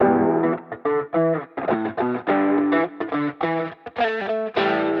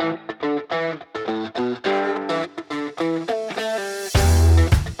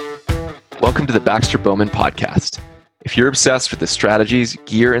Welcome to the Baxter Bowman Podcast. If you're obsessed with the strategies,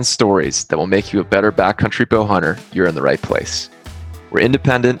 gear, and stories that will make you a better backcountry bow hunter, you're in the right place. We're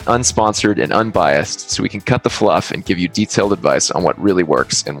independent, unsponsored, and unbiased, so we can cut the fluff and give you detailed advice on what really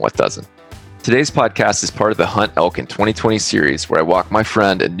works and what doesn't. Today's podcast is part of the Hunt Elk in 2020 series, where I walk my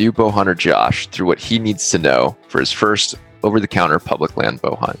friend and new bow hunter Josh through what he needs to know for his first over-the-counter public land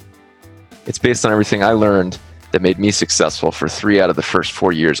bow hunt. It's based on everything I learned that made me successful for 3 out of the first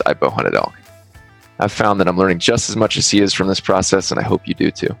 4 years I bow hunted elk. I've found that I'm learning just as much as he is from this process, and I hope you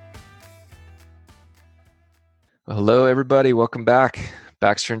do too. Well, hello, everybody. Welcome back.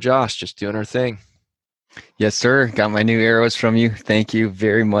 Baxter and Josh, just doing our thing. Yes, sir. Got my new arrows from you. Thank you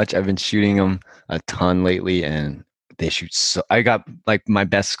very much. I've been shooting them a ton lately, and they shoot so. I got like my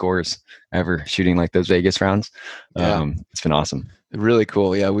best scores ever shooting like those Vegas rounds. It's been awesome. Really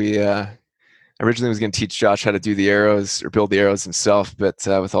cool. Yeah, we originally was going to teach Josh how to do the arrows or build the arrows himself, but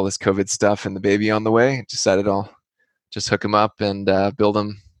with all this COVID stuff and the baby on the way, decided I'll just hook him up and build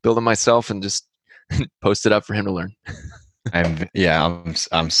them myself and just post it up for him to learn.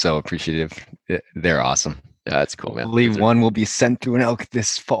 I'm so appreciative. They're awesome. Yeah, that's cool, man. I believe one will be sent to an elk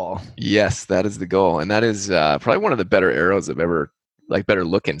this fall. Yes, that is the goal. And that is probably one of the better arrows I've ever, like better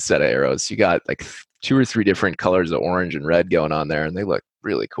looking set of arrows. You got like 2 or 3 different colors of orange and red going on there, and they look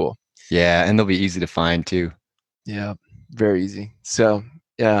really cool. Yeah, and they'll be easy to find too. Yeah, very easy. So,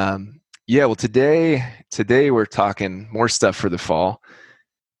 well, today we're talking more stuff for the fall.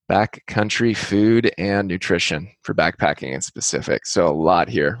 Backcountry food and nutrition for backpacking in specific. So a lot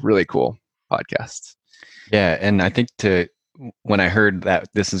here. Really cool podcast. Yeah, and I think when I heard that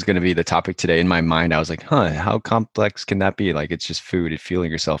this is going to be the topic today, in my mind, I was like, how complex can that be? Like, it's just food, it's fueling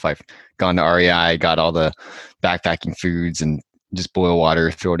yourself. I've gone to REI, got all the backpacking foods and just boil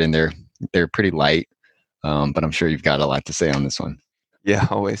water, throw it in there. They're pretty light, but I'm sure you've got a lot to say on this one. Yeah,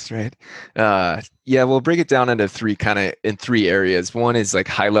 always, right? We'll break it down into 3 areas. One is like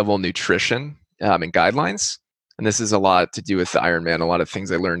high level nutrition and guidelines. And this is a lot to do with the Ironman, a lot of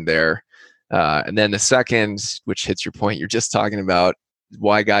things I learned there. And then the second, which hits your point you're just talking about,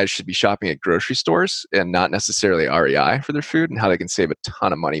 why guys should be shopping at grocery stores and not necessarily REI for their food, and how they can save a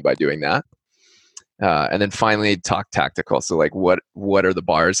ton of money by doing that. And then finally, talk tactical. So like, what are the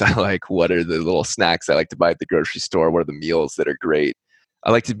bars I like? What are the little snacks I like to buy at the grocery store? What are the meals that are great? I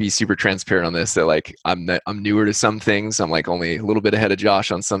like to be super transparent on this, that like I'm newer to some things. I'm like only a little bit ahead of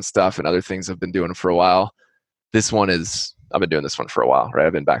Josh on some stuff, and other things I've been doing for a while. I've been doing this one for a while, right?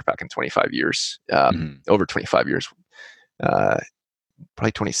 I've been backpacking 25 years, over 25 years,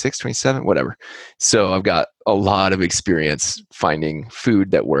 probably 26, 27, whatever. So I've got a lot of experience finding food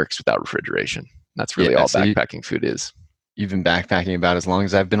that works without refrigeration. That's really all backpacking food is. You've been backpacking about as long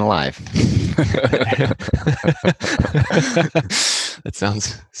as I've been alive. That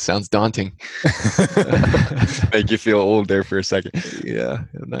sounds daunting. Make you feel old there for a second. Yeah,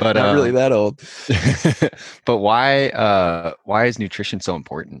 not really that old. But why is nutrition so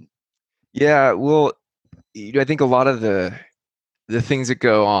important? Yeah, well, I think a lot of the things that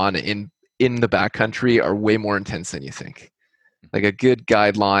go on in the backcountry are way more intense than you think. Like a good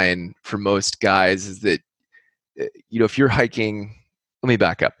guideline for most guys is that, if you're hiking, let me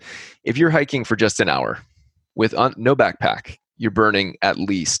back up. If you're hiking for just an hour with no backpack, you're burning at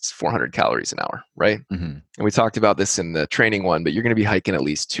least 400 calories an hour, right? Mm-hmm. And we talked about this in the training one, but you're going to be hiking at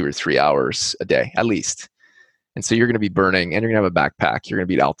least 2 or 3 hours a day, at least. And so you're going to be burning, and you're going to have a backpack. You're going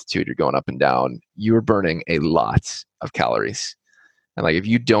to be at altitude. You're going up and down. You're burning a lot of calories. And like, if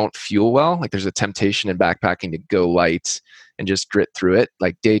you don't fuel well, like there's a temptation in backpacking to go light and just grit through it.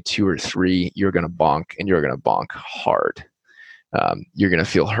 Like day 2 or 3, you're going to bonk, and you're going to bonk hard. You're going to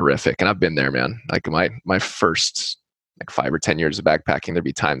feel horrific. And I've been there, man. Like my first 5 or 10 years of backpacking, there'd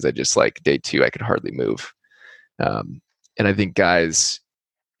be times I just like day 2, I could hardly move. And I think guys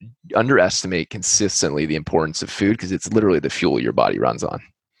underestimate consistently the importance of food, because it's literally the fuel your body runs on.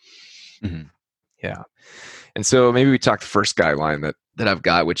 Mm-hmm. Yeah. And so maybe we talk the first guideline that I've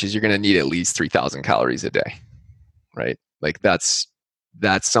got, which is you're going to need at least 3,000 calories a day, right? Like that's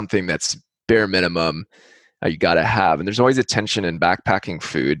something that's bare minimum you got to have. And there's always a tension in backpacking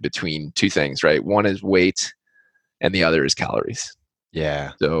food between 2 things, right? One is weight and the other is calories.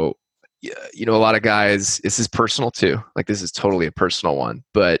 Yeah. So, a lot of guys, this is personal too. Like this is totally a personal one,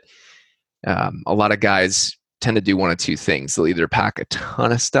 but a lot of guys tend to do one of 2 things. They'll either pack a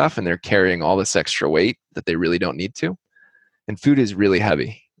ton of stuff and they're carrying all this extra weight that they really don't need to. And food is really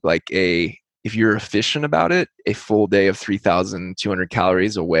heavy. Like if you're efficient about it, a full day of 3,200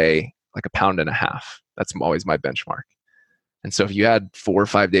 calories will weigh like 1.5 pounds. That's always my benchmark. And so if you had 4 or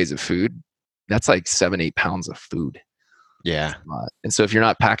 5 days of food, that's like 7-8 pounds of food. Yeah. And so if you're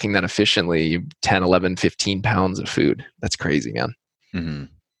not packing that efficiently, 10, 11, 15 pounds of food, that's crazy, man.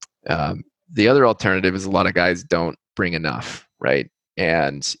 Mm-hmm. The other alternative is a lot of guys don't bring enough, right?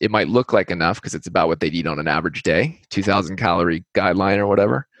 And it might look like enough because it's about what they'd eat on an average day, 2,000 calorie guideline or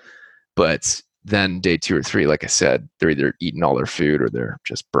whatever. But then day 2 or 3, like I said, they're either eating all their food or they're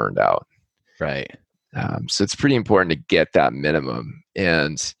just burned out. Right. So it's pretty important to get that minimum.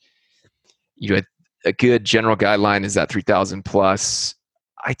 And a good general guideline is that 3,000 plus.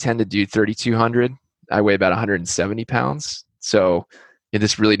 I tend to do 3,200. I weigh about 170 pounds. So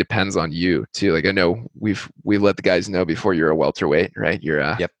this really depends on you too. Like I know we let the guys know before you're a welterweight, right? You're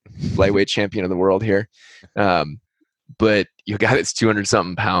a lightweight champion of the world here. But you got that's 200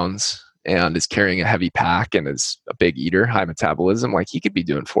 something pounds and is carrying a heavy pack and is a big eater, high metabolism. Like he could be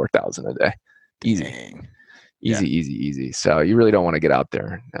doing 4,000 a day. Easy. Dang. Easy. So you really don't want to get out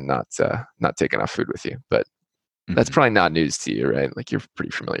there and not take enough food with you. But that's probably not news to you, right? Like you're pretty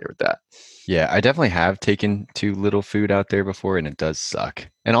familiar with that. Yeah, I definitely have taken too little food out there before, and it does suck.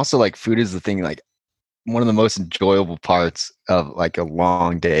 And also, like, food is the thing. Like, one of the most enjoyable parts of like a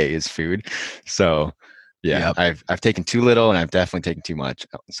long day is food. So, yeah, I've taken too little, and I've definitely taken too much.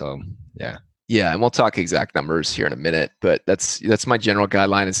 So, yeah. Yeah, and we'll talk exact numbers here in a minute, but that's my general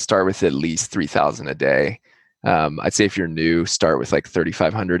guideline is start with at least 3,000 a day. I'd say if you're new, start with like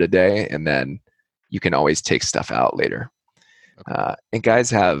 3,500 a day, and then you can always take stuff out later. Okay. And guys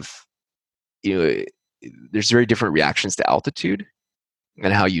have, there's very different reactions to altitude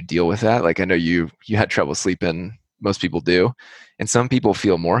and how you deal with that. Like I know you had trouble sleeping. Most people do, and some people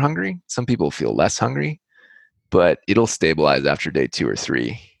feel more hungry. Some people feel less hungry, but it'll stabilize after day 2 or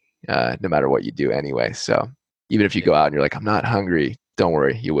 3. No matter what you do anyway. So even if you go out and you're like, I'm not hungry, don't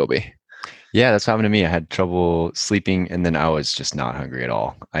worry, you will be. Yeah, that's what happened to me. I had trouble sleeping and then I was just not hungry at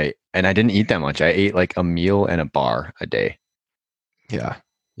all. I didn't eat that much. I ate like a meal and a bar a day. Yeah.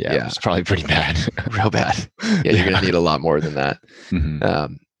 It's probably pretty bad. Real bad. Yeah, you're gonna need a lot more than that.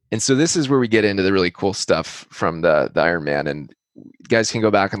 Mm-hmm. And so this is where we get into the really cool stuff from the Ironman, and you guys can go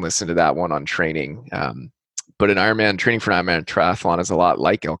back and listen to that one on training. But an Ironman, training for an Ironman triathlon is a lot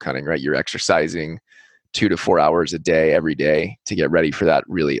like elk hunting, right? You're exercising 2 to 4 hours a day, every day to get ready for that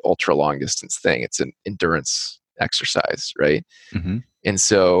really ultra long distance thing. It's an endurance exercise, right? Mm-hmm. And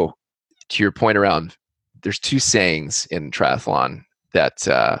so to your point around, there's 2 sayings in triathlon that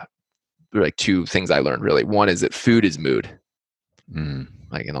like 2 things I learned really. One is that food is mood. And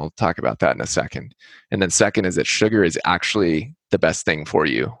I'll talk about that in a second. And then second is that sugar is actually the best thing for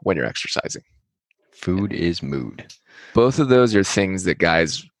you when you're exercising. Food is mood. Both of those are things that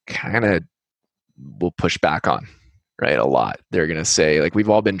guys kind of will push back on, right? A lot. They're going to say, like, we've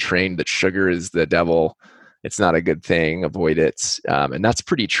all been trained that sugar is the devil. It's not a good thing. Avoid it. And that's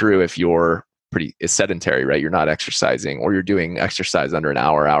pretty true if you're pretty sedentary, right? You're not exercising or you're doing exercise under an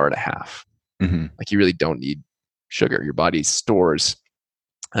hour, hour and a half. Mm-hmm. Like you really don't need sugar. Your body stores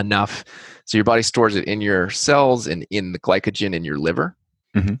enough. So your body stores it in your cells and in the glycogen in your liver.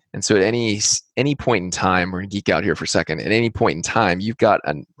 Mm-hmm. And so at any point in time, we're going to geek out here for a second. At any point in time, you've got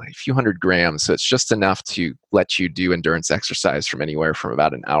a few hundred grams. So it's just enough to let you do endurance exercise from anywhere from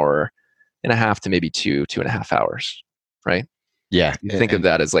about an hour and a half to maybe 2.5 hours, right? Yeah. You think of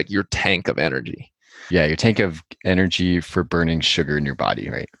that as like your tank of energy. Yeah, your tank of energy for burning sugar in your body,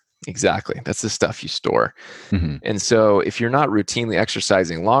 right? Exactly. That's the stuff you store. Mm-hmm. And so if you're not routinely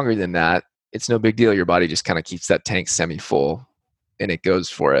exercising longer than that, it's no big deal. Your body just kind of keeps that tank semi-full and it goes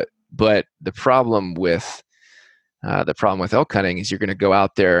for it. But the problem with elk hunting is you're going to go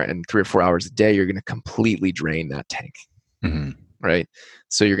out there and 3 or 4 hours a day, you're going to completely drain that tank, mm-hmm. right?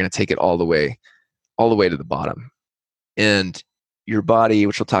 So you're going to take it all the way to the bottom. And your body,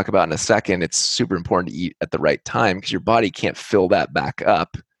 which we'll talk about in a second, it's super important to eat at the right time because your body can't fill that back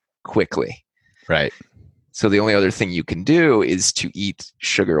up quickly. Right. So the only other thing you can do is to eat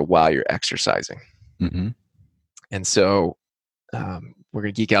sugar while you're exercising. Mm-hmm. And so we're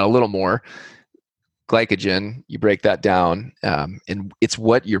going to geek out a little more. Glycogen, you break that down, and it's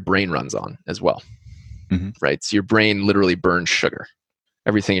what your brain runs on as well, mm-hmm. right? So your brain literally burns sugar.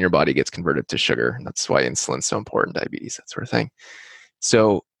 Everything in your body gets converted to sugar. And that's why insulin's so important, diabetes, that sort of thing.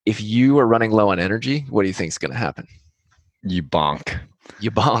 So if you are running low on energy, what do you think is going to happen? You bonk.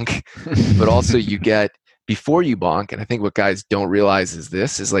 But also you get, before you bonk, and I think what guys don't realize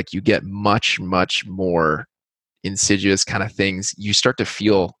is like you get much, much more insidious kind of things. You start to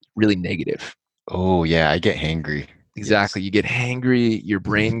feel really negative. Oh yeah, I get hangry. Exactly. Yes. You get hangry, your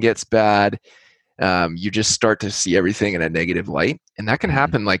brain gets bad. You just start to see everything in a negative light. And that can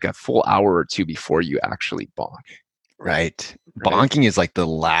happen like a full hour or 2 before you actually bonk. Right. right? Bonking is like the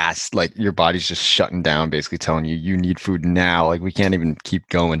last, like your body's just shutting down, basically telling you you need food now. Like we can't even keep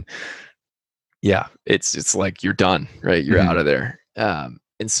going. Yeah, it's like you're done, right? You're out Mhm. of there.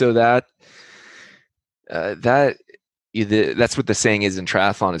 And so that that that's what the saying is in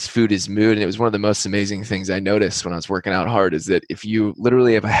triathlon: is food is mood. And it was one of the most amazing things I noticed when I was working out hard, is that if you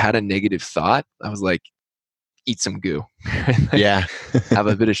literally have had a negative thought, I was like, eat some goo, like, Yeah. have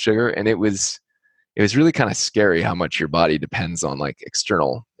a bit of sugar. And it was really kind of scary how much your body depends on like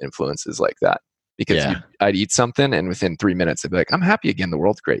external influences like that. Because Yeah. I'd eat something, and within 3 minutes I'd be like, I'm happy again, the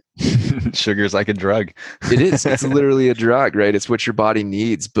world's great. Sugar's like a drug. It is. It's literally a drug, right? It's what your body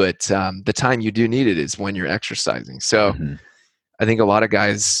needs. But the time you do need it is when you're exercising. So Mhm. I think a lot of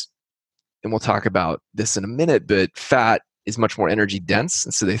guys, and we'll talk about this in a minute, but fat is much more energy dense.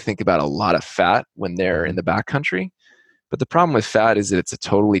 And so they think about a lot of fat when they're in Mhm. the backcountry. But the problem with fat is that it's a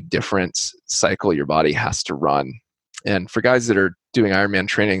totally different cycle your body has to run. And for guys that are doing Ironman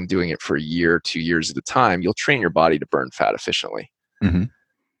training, doing it for a year, 2 years at a time, you'll train your body to burn fat efficiently. Mhm.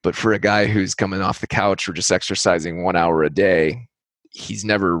 But for a guy who's coming off the couch or just exercising 1 hour a day, he's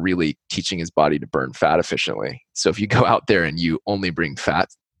never really teaching his body to burn fat efficiently. So if you go out there and you only bring fat,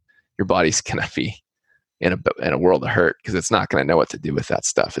 your body's going to be in a world of hurt, because it's not going to know what to do with that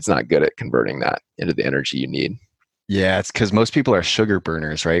stuff. It's not good at converting that into the energy you need. Yeah, it's because most people are sugar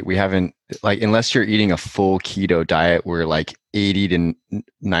burners, right? We haven't, like, unless you're eating a full keto diet where like 80 to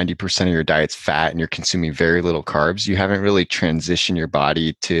 90% of your diet's fat and you're consuming very little carbs, you haven't really transitioned your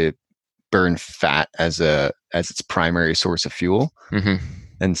body to burn fat as its primary source of fuel. Mm-hmm.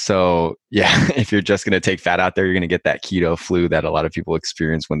 And so, yeah, if you're just going to take fat out there, you're going to get that keto flu that a lot of people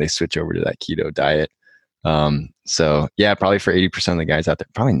experience when they switch over to that keto diet. So yeah, probably for 80% of the guys out there,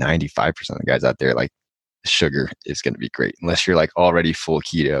 probably 95% of the guys out there, like sugar is going to be great unless you're like already full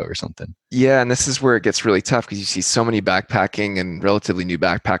keto or something. Yeah, and this is where it gets really tough, because you see so many backpacking and relatively new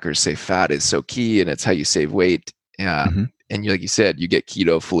backpackers say fat is so key and it's how you save weight. Mm-hmm. And like you said, you get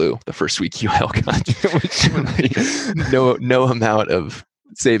keto flu the first week you elk hunt, which like, no amount of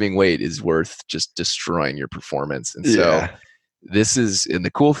saving weight is worth just destroying your performance. And so Yeah. and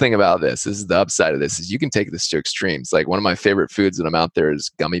the cool thing about this is the upside of this is you can take this to extremes. Like one of my favorite foods when I'm out there is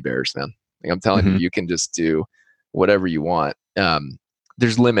gummy bears, man. Like I'm telling Mm-hmm. you can just do whatever you want.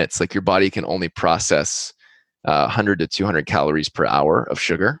 There's limits. Like your body can only process 100 to 200 calories per hour of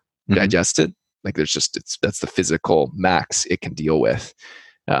sugar Mm-hmm. digested. Like that's the physical max it can deal with.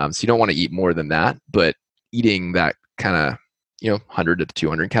 So you don't want to eat more than that, but eating that kind of 100 to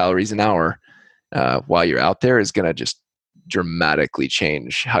 200 calories an hour while you're out there is going to just dramatically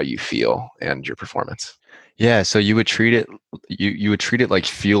change how you feel and your performance. Yeah, so you would treat it you would treat it like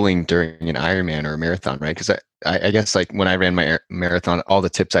fueling during an Ironman or a marathon, right? Because I guess like when I ran my marathon, all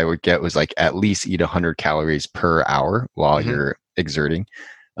the tips I would get was like at least eat 100 calories per hour while Mm-hmm. you're exerting.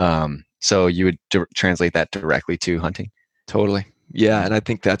 So you would translate that directly to hunting. Totally. Yeah. And I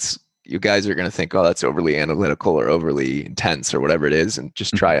think you guys are going to think, oh, that's overly analytical or overly intense or whatever it is. And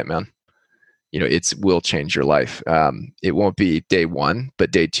just try it, man. It will change your life. It won't be day one,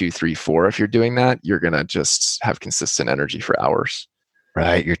 but day 2, 3, 4, if you're doing that, you're going to just have consistent energy for hours.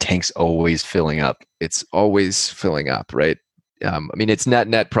 Right, your tank's always filling up. It's always filling up, right? It's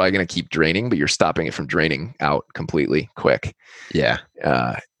net probably going to keep draining, but you're stopping it from draining out completely quick. Yeah.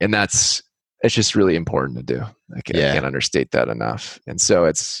 And it's just really important to do. I can't understate that enough. And so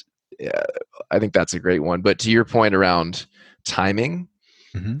I think that's a great one. But to your point around timing,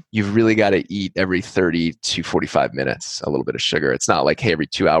 Mm-hmm. you've really got to eat every 30 to 45 minutes a little bit of sugar. It's not like, hey, every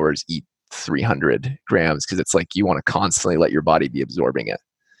 2 hours eat 300 grams, because it's like you want to constantly let your body be absorbing it.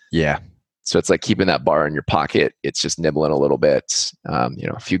 Yeah. So it's like keeping that bar in your pocket. It's just nibbling a little bit,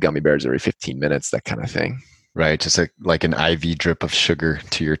 a few gummy bears every 15 minutes, that kind of thing. Right. Just like an IV drip of sugar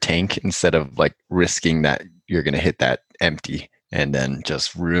to your tank instead of like risking that you're going to hit that empty and then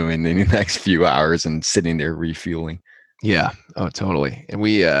just ruin the next few hours and sitting there refueling. Yeah. Oh, totally. And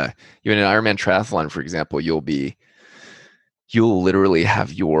you in an Ironman triathlon, for example, you'll literally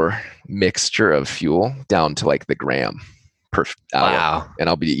have your mixture of fuel down to like the gram per hour. Wow. And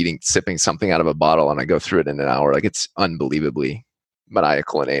I'll be sipping something out of a bottle, and I go through it in an hour. Like it's unbelievably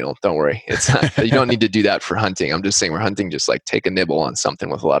maniacal and anal. Don't worry. You don't need to do that for hunting. I'm just saying, we're hunting, just like take a nibble on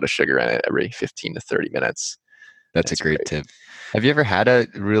something with a lot of sugar in it every 15 to 30 minutes. That's a great tip. Have you ever had a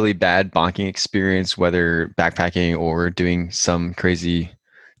really bad bonking experience, whether backpacking or doing some crazy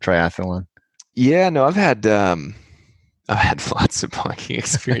triathlon? Yeah, no, I've had lots of bonking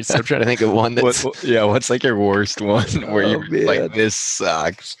experience. I'm trying to think of one that's what's like your worst one where you're like, this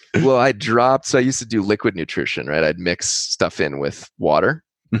sucks? Well, I used to do liquid nutrition, right? I'd mix stuff in with water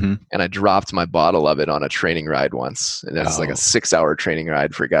Hmm. and I dropped my bottle of it on a training ride once. And it's like a 6-hour training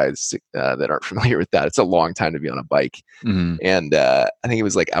ride for guys that aren't familiar with that. It's a long time to be on a bike. Hmm. And I think it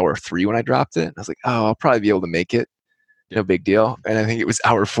was like hour 3 when I dropped it. I was like, oh, I'll probably be able to make it. No big deal. And I think it was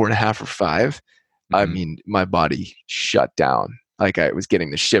hour 4.5 or 5. I Hmm. mean, my body shut down. Like I was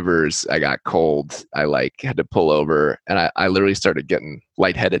getting the shivers. I got cold. I like had to pull over, and I literally started getting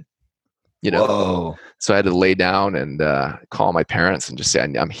lightheaded. Whoa. So I had to lay down and call my parents and just say,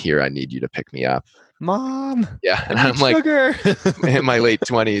 I'm here. I need you to pick me up. Mom, Yeah. I And need I'm like sugar. in my late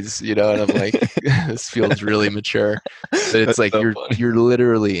 20s, and I'm like, this feels really mature. But it's That's like so funny. you're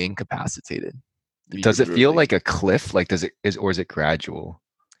literally incapacitated. Does You're it feel literally like a cliff? Like, or is it gradual?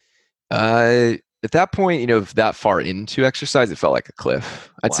 At that point, that far into exercise, it felt like a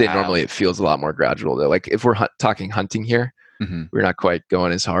cliff. I'd say Wow. normally it feels a lot more gradual though. Like if we're talking hunting here, Hmm. we're not quite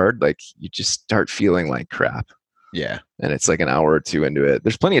going as hard. Like you just start feeling like crap. Yeah. And it's like an hour or 2 into it.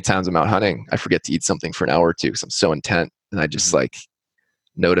 There's plenty of times I'm out hunting. I forget to eat something for an hour or 2 because I'm so intent. And I just Mhm. like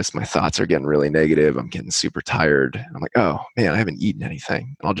notice my thoughts are getting really negative. I'm getting super tired. I'm like, oh man, I haven't eaten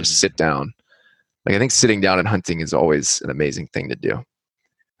anything. And I'll just sit down. Like I think sitting down and hunting is always an amazing thing to do.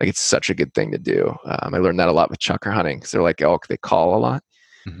 Like it's such a good thing to do. I learned that a lot with chukar hunting because they're like elk, they call a lot.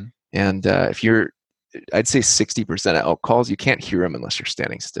 Mhm. And I'd say 60% of elk calls, you can't hear them unless you're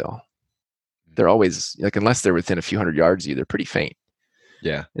standing still. They're always like, unless they're within a few hundred yards of you, they're pretty faint.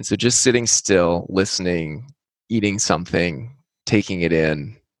 Yeah. And so just sitting still, listening, eating something, taking it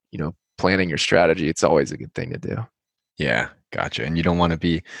in, planning your strategy, it's always a good thing to do. Yeah. Gotcha. And you don't want to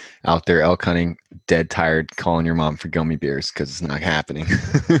be out there elk hunting, dead tired, calling your mom for gummy bears because it's not happening.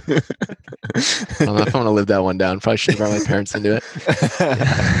 I don't know if I'm going to live that one down. Probably should have brought my parents into it.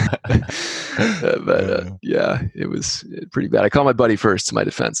 But yeah, it was pretty bad. I called my buddy first to my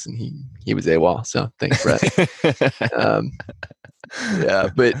defense, and he was AWOL. So thanks, Brett. Yeah,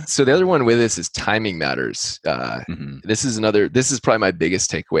 but so the other one with this is timing matters. Mhm. This is probably my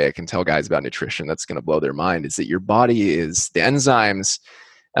biggest takeaway I can tell guys about nutrition that's going to blow their mind is that your body is the enzymes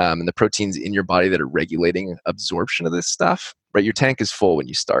and the proteins in your body that are regulating absorption of this stuff, right? Your tank is full when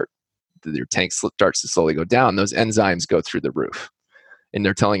you start. Your tank starts to slowly go down. Those enzymes go through the roof and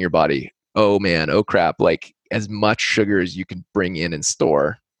they're telling your body, oh man, oh crap, like as much sugar as you can bring in and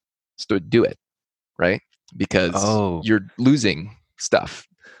store, so do it, right? Because Oh. you're losing stuff.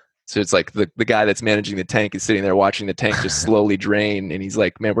 So it's like the guy that's managing the tank is sitting there watching the tank just slowly drain. And he's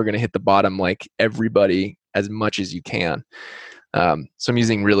like, man, we're going to hit the bottom like everybody as much as you can. So I'm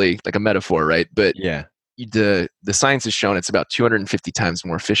using really like a metaphor, right? But Yeah. the science has shown it's about 250 times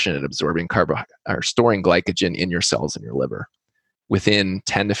more efficient at absorbing or storing glycogen in your cells in your liver within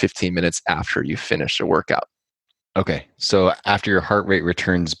 10 to 15 minutes after you finish a workout. Okay. So after your heart rate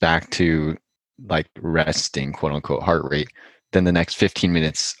returns back to like resting, quote unquote, heart rate, then the next 15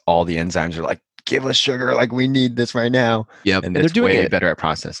 minutes, all the enzymes are like, give us sugar. Like we need this right now. Yep. And And they're it's doing way it. better at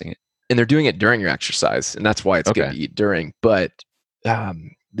processing it. And they're doing it during your exercise. And that's why it's good Okay. to eat during. But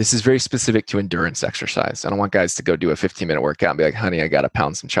this is very specific to endurance exercise. I don't want guys to go do a 15-minute workout and be like, honey, I got to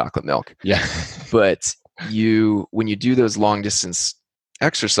pound some chocolate milk. Yeah. But when you do those long distance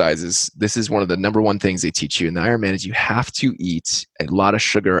exercises, this is one of the number one things they teach you in the Ironman is you have to eat a lot of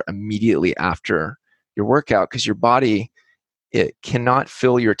sugar immediately after your workout because your body, it cannot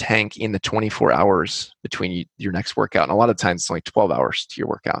fill your tank in the 24 hours between your next workout. And a lot of times it's only 12 hours to your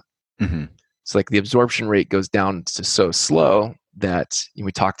workout. Mm-hmm. So like the absorption rate goes down to so slow that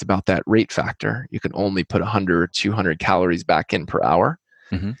we talked about that rate factor. You can only put 100 or 200 calories back in per hour.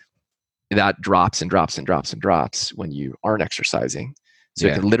 Mm-hmm. That drops and drops and drops and drops when you aren't exercising. So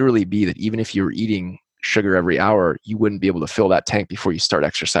Yeah. it could literally be that even if you were eating sugar every hour, you wouldn't be able to fill that tank before you start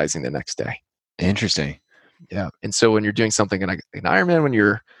exercising the next day. Interesting. Yeah. And so when you're doing something in an Ironman, when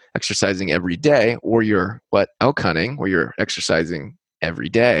you're exercising every day, or you're elk hunting, where you're exercising every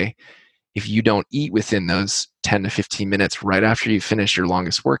day, if you don't eat within those 10 to 15 minutes right after you finish your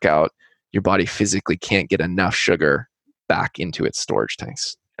longest workout, your body physically can't get enough sugar back into its storage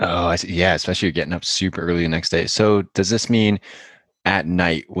tanks. Oh, I see. Yeah, especially you're getting up super early the next day. So does this mean at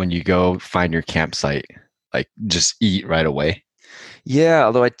night when you go find your campsite, like just eat right away? Yeah,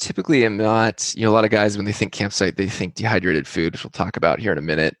 although I typically am not, a lot of guys, when they think campsite, they think dehydrated food, which we'll talk about here in a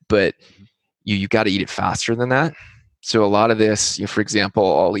minute, but you got to eat it faster than that. So a lot of this, for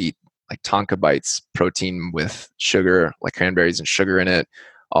example, I'll eat like Tonka bites, protein with sugar, like cranberries and sugar in it.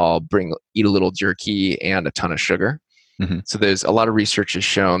 I'll eat a little jerky and a ton of sugar. Mm-hmm. So there's a lot of research has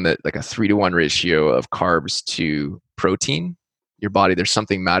shown that like a 3-to-1 ratio of carbs to protein, your body, there's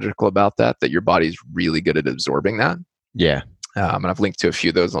something magical about that your body's really good at absorbing that. Yeah. And I've linked to a few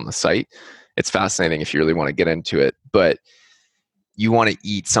of those on the site. It's fascinating if you really want to get into it. But you want to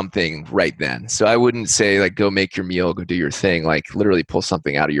eat something right then. So I wouldn't say like go make your meal, go do your thing. Like literally pull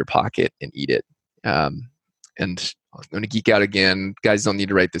something out of your pocket and eat it. And I'm going to geek out again. Guys don't need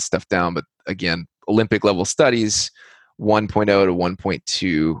to write this stuff down, but again, Olympic level studies, 1.0 to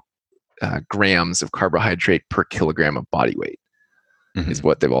 1.2 grams of carbohydrate per kilogram of body weight is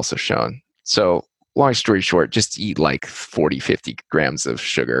what they've also shown. So long story short, just eat like 40, 50 grams of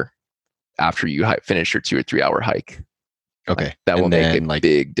sugar after you finish your 2 or 3 hour hike. Okay. Like, that will make a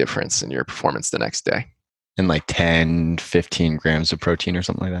big difference in your performance the next day. And like 10, 15 grams of protein or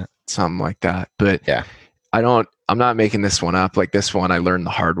something like that. Something like that. But yeah, I'm not making this one up. Like this one, I learned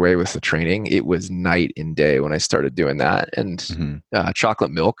the hard way with the training. It was night and day when I started doing that. And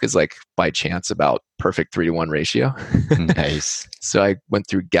chocolate milk is like by chance about perfect 3-to-1 ratio. Nice. So I went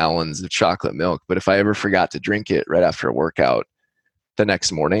through gallons of chocolate milk. But if I ever forgot to drink it right after a workout, the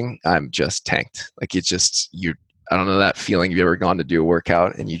next morning, I'm just tanked. Like it's just, I don't know that feeling. You've ever gone to do a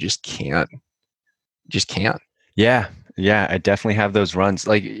workout and you just can't. Yeah. Yeah. I definitely have those runs.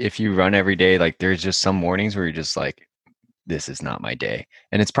 Like if you run every day, like there's just some mornings where you're just like, this is not my day.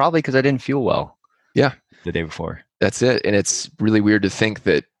 And it's probably because I didn't feel well. Yeah. The day before. That's it. And it's really weird to think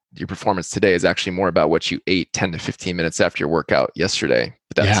that your performance today is actually more about what you ate 10 to 15 minutes after your workout yesterday.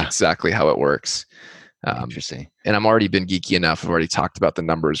 But that's exactly how it works. Interesting. And I'm already been geeky enough. I've already talked about the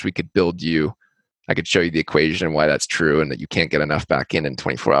numbers. I could show you the equation and why that's true and that you can't get enough back in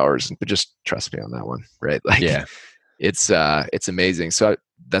 24 hours. But just trust me on that one, right? Like, it's amazing. So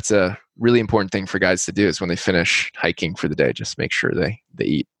that's a really important thing for guys to do is when they finish hiking for the day, just make sure they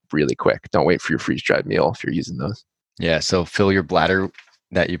eat really quick. Don't wait for your freeze-dried meal if you're using those. Yeah. So fill your bladder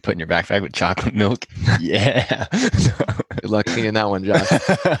that you put in your backpack with chocolate milk. Yeah. Good luck seeing that one, Josh.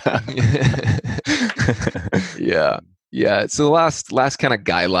 Yeah. Yeah. So the last kind of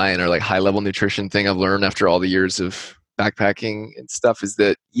guideline or like high level nutrition thing I've learned after all the years of backpacking and stuff is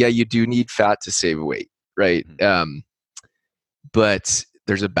that, you do need fat to save weight, right? But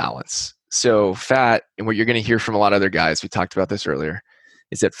there's a balance. So fat, and what you're going to hear from a lot of other guys, we talked about this earlier,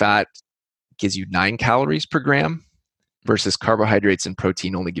 is that fat gives you 9 calories per gram versus carbohydrates and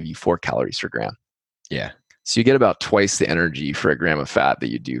protein only give you 4 calories per gram. Yeah. So you get about twice the energy for a gram of fat that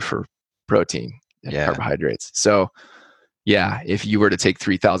you do for protein and carbohydrates. So if you were to take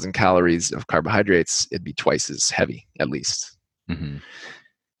 3,000 calories of carbohydrates, it'd be twice as heavy, at least.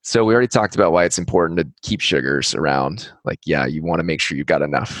 So we already talked about why it's important to keep sugars around. Like, you want to make sure you've got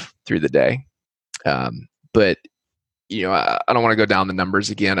enough through the day. But, I don't want to go down the numbers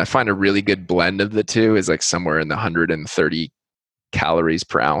again. I find a really good blend of the two is like somewhere in the 130 calories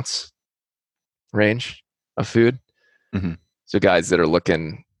per ounce range of food. So guys that are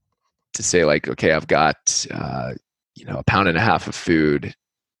looking to say like, okay, I've got, a pound and a half of food.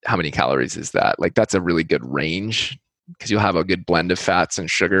 How many calories is that? Like, that's a really good range because you'll have a good blend of fats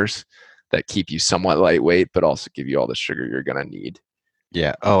and sugars that keep you somewhat lightweight, but also give you all the sugar you're going to need.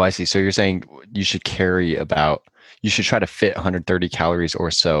 Yeah. Oh, I see. So you're saying you should try to fit 130 calories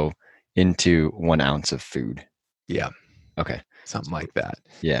or so into 1 ounce of food. Yeah. Okay. Something like that.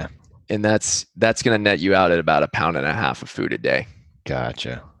 Yeah. And that's going to net you out at about a pound and a half of food a day.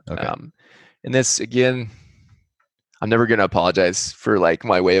 Gotcha. Okay. And this, again, I'm never going to apologize for like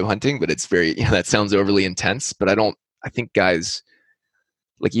my way of hunting, but it's very, that sounds overly intense, but I think guys,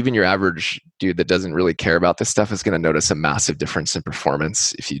 like even your average dude that doesn't really care about this stuff is going to notice a massive difference in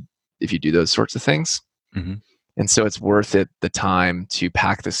performance if you do those sorts of things. And so it's worth it, the time to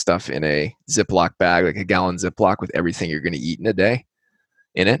pack this stuff in a Ziploc bag, like a gallon Ziploc with everything you're going to eat in a day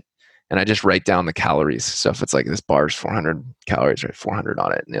in it. And I just write down the calories. So if it's like this bar is 400 calories, right? 400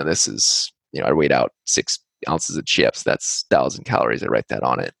 on it. This is, I weighed out 6 ounces of chips. That's 1,000 calories. I write that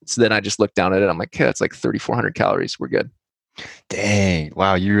on it. So then I just look down at it. I'm like, it's like 3,400 calories. We're good. Dang.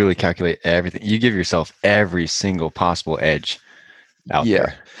 Wow. You really calculate everything. You give yourself every single possible edge out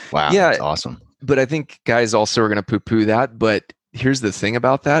there. Wow. Yeah. That's awesome. But I think guys also are going to poo-poo that. But here's the thing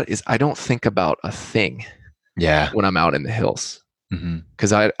about that is I don't think about a thing when I'm out in the hills.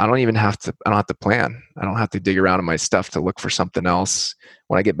 Because I don't have to plan. I don't have to dig around in my stuff to look for something else.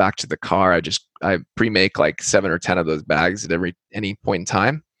 When I get back to the car, I pre-make like 7 or 10 of those bags at any point in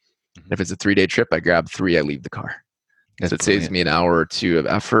time. And if it's a 3-day trip, I grab 3, I leave the car. So it saves me an hour or 2 of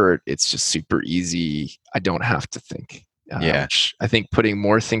effort. It's just super easy. I don't have to think. I think putting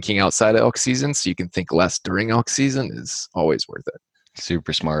more thinking outside of elk season so you can think less during elk season is always worth it.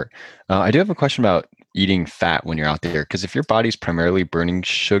 Super smart. I do have a question about eating fat when you're out there, because if your body's primarily burning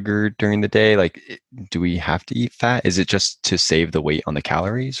sugar during the day, like, do we have to eat fat? Is it just to save the weight on the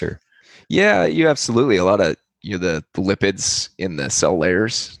calories, or? Yeah, you absolutely. A lot of the lipids in the cell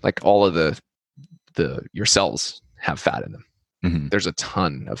layers, like all of your cells have fat in them. there's a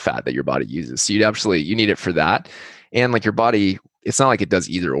ton of fat that your body uses. So you need it for that. And like your body, it's not like it does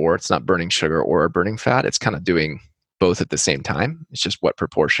either or. It's not burning sugar or burning fat. It's kind of doing both at the same time. It's just what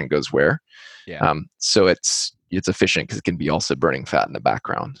proportion goes where. Yeah. So it's efficient because it can be also burning fat in the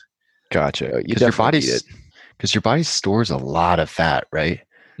background. Gotcha. So you definitely need it. Because your body stores a lot of fat, right?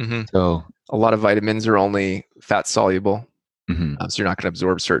 So a lot of vitamins are only fat soluble. So you're not going to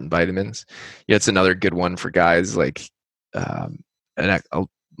absorb certain vitamins. Yeah, it's another good one for guys like a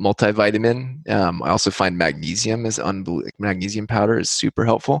multivitamin. I also find magnesium magnesium powder is super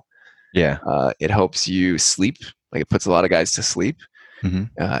helpful. Yeah. It helps you sleep. Like it puts a lot of guys to sleep.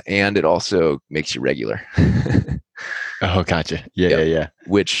 And it also makes you regular. Oh, gotcha. Yeah.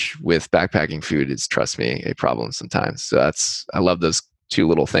 Which with backpacking food is, trust me, a problem sometimes. So I love those two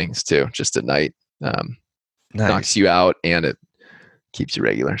little things too. Just at night, knocks you out and it keeps you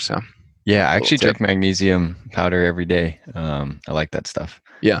regular. So yeah, I actually drink magnesium powder every day. I like that stuff.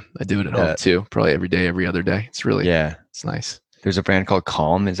 Yeah, I do it at home too. Probably every day, every other day. It's really it's nice. There's a brand called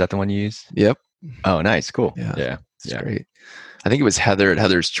Calm. Is that the one you use? Yep. Oh, nice. Cool. Yeah. It's great. I think it was Heather at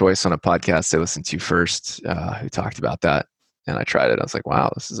Heather's Choice on a podcast I listened to first who talked about that. And I tried it. I was like,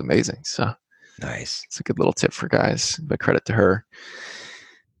 wow, this is amazing. So nice. It's a good little tip for guys, but credit to her.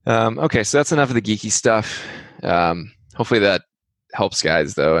 Okay, so that's enough of the geeky stuff. Hopefully that helps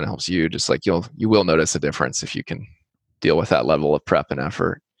guys though, and helps you. Just like you will notice a difference if you can deal with that level of prep and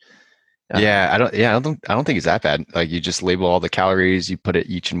effort. I don't think it's that bad. Like you just label all the calories, you put it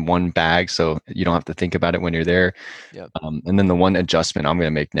each in one bag, so you don't have to think about it when you're there. Yep. And then the one adjustment I'm going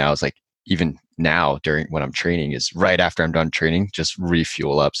to make now is like even now during when I'm training is right after I'm done training, just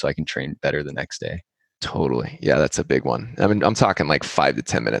refuel up so I can train better the next day. Totally. Yeah, that's a big one. I mean, I'm talking like 5 to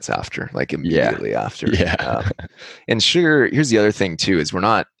 10 minutes after, like immediately after. Yeah. And sugar, here's the other thing too, is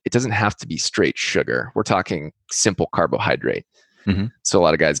it doesn't have to be straight sugar. We're talking simple carbohydrate. So a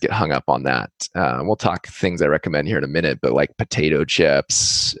lot of guys get hung up on that. We'll talk things I recommend here in a minute, but like potato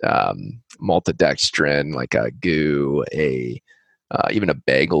chips, maltodextrin, like a GU, even a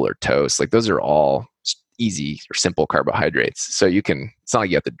bagel or toast, like those are all easy or simple carbohydrates. So it's not like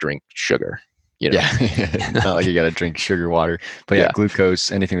you have to drink sugar. Yeah, not like you got to drink sugar water, but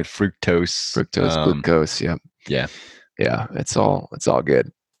glucose, anything with fructose, glucose. Yeah. It's all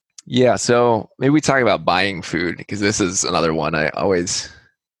good. Yeah. So maybe we talk about buying food, because this is another one I always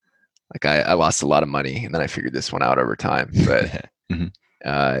I lost a lot of money and then I figured this one out over time, but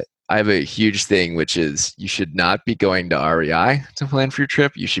I have a huge thing, which is you should not be going to REI to plan for your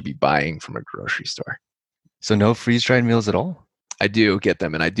trip. You should be buying from a grocery store. So no freeze-dried meals at all? I do get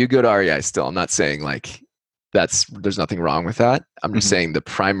them, and I do go to REI still. I'm not saying like there's nothing wrong with that. I'm just saying the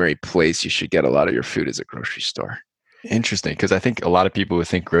primary place you should get a lot of your food is a grocery store. Interesting, because I think a lot of people would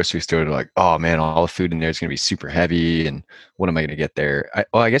think grocery store are like, oh man, all the food in there is going to be super heavy, and what am I going to get there?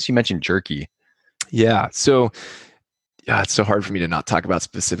 I guess you mentioned jerky. Yeah, so it's so hard for me to not talk about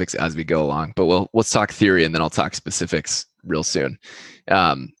specifics as we go along, but let's talk theory, and then I'll talk specifics real soon.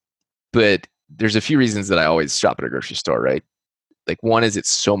 But there's a few reasons that I always shop at a grocery store, right? Like one is it's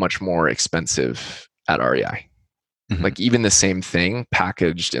so much more expensive at REI. Like even the same thing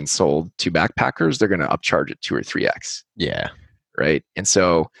packaged and sold to backpackers, they're going to upcharge it 2 or 3x. Yeah. Right. And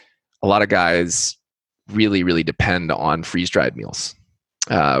so a lot of guys really, really depend on freeze-dried meals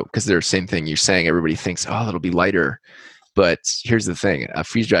because they're the same thing you're saying. Everybody thinks, oh, it'll be lighter. But here's the thing. A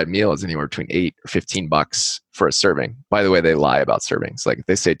freeze-dried meal is anywhere between $8 or $15 for a serving. By the way, they lie about servings. Like if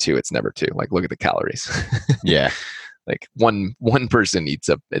they say 2, it's never 2. Like look at the calories. Yeah. Like one person eats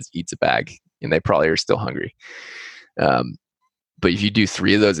a bag and they probably are still hungry. But if you do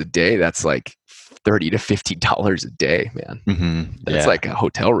 3 of those a day, that's like $30 to $50 a day, man. That's like a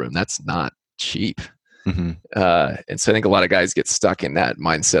hotel room. That's not cheap. And so I think a lot of guys get stuck in that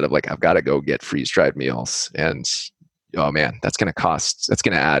mindset of like, I've got to go get freeze-dried meals. And oh man, that's going to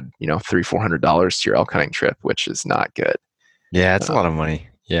add, $300-$400 to your elk hunting trip, which is not good. Yeah. It's a lot of money.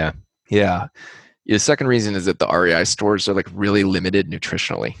 Yeah. Yeah. The second reason is that the REI stores are like really limited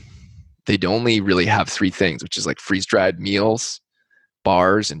nutritionally. They'd only really have 3 things, which is like freeze-dried meals,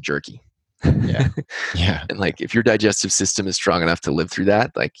 bars, and jerky. Yeah. And like, if your digestive system is strong enough to live through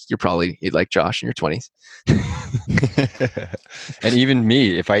that, like you're probably like Josh in your 20s. And even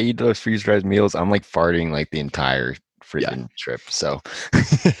me, if I eat those freeze-dried meals, I'm like farting like the entire freaking trip. So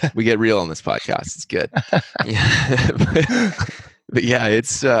we get real on this podcast. It's good. But yeah,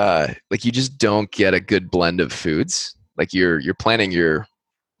 it's like you just don't get a good blend of foods. Like you're planning your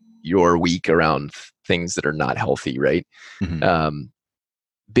week around things that are not healthy, right?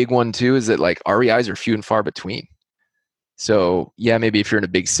 Big one too is that like REIs are few and far between. So yeah, maybe if you're in a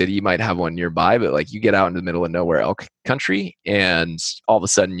big city, you might have one nearby, but like you get out in the middle of nowhere elk country and all of a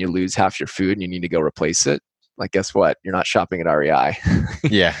sudden you lose half your food and you need to go replace it. Like, guess what? You're not shopping at REI.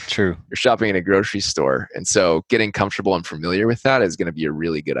 Yeah, true. You're shopping in a grocery store. And so getting comfortable and familiar with that is going to be a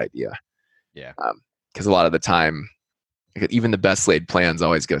really good idea. Yeah. Because a lot of the time, even the best laid plans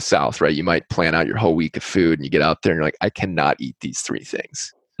always go south, right? You might plan out your whole week of food and you get out there and you're like, I cannot eat these three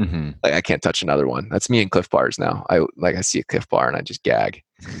things. Mm-hmm. Like, I can't touch another one. That's me in Cliff Bars now. I see a Cliff Bar and I just gag.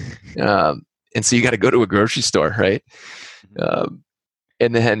 And so you got to go to a grocery store, right?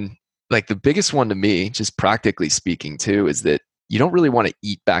 And then like the biggest one to me, just practically speaking too, is that you don't really want to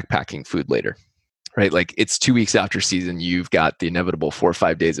eat backpacking food later, right? Like it's 2 weeks after season, you've got the inevitable 4 or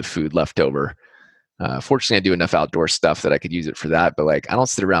 5 days of food left over. Fortunately, I do enough outdoor stuff that I could use it for that. But like, I don't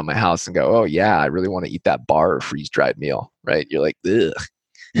sit around my house and go, oh yeah, I really want to eat that bar or freeze dried meal, right? You're like, ugh.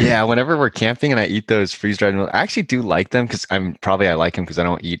 Yeah, whenever we're camping and I eat those freeze-dried meals, I actually do like them because I like them because I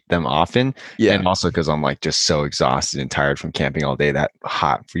don't eat them often. Yeah. And also because I'm like just so exhausted and tired from camping all day. That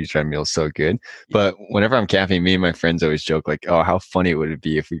hot freeze-dried meal is so good. But whenever I'm camping, me and my friends always joke like, oh, how funny would it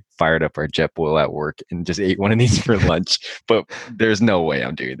be if we fired up our Jetboil at work and just ate one of these for lunch? But there's no way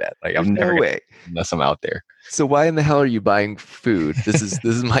I'm doing that. Like, I'm never gonna, unless I'm out there. So why in the hell are you buying food? This is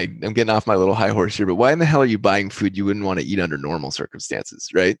I'm getting off my little high horse here, but why in the hell are you buying food you wouldn't want to eat under normal circumstances,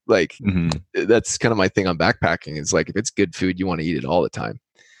 right? Like that's kind of my thing on backpacking. Is like if it's good food, you want to eat it all the time.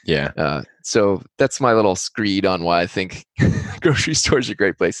 Yeah. So that's my little screed on why I think grocery stores are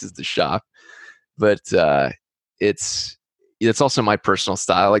great places to shop. But it's also my personal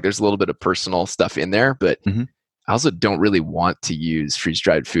style. Like there's a little bit of personal stuff in there, but I also don't really want to use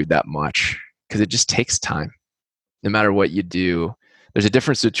freeze-dried food that much because it just takes time. No matter what you do, there's a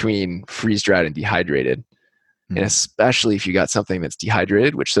difference between freeze-dried and dehydrated. And especially if you got something that's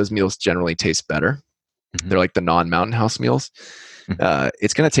dehydrated, which those meals generally taste better. They're like the non-Mountain House meals.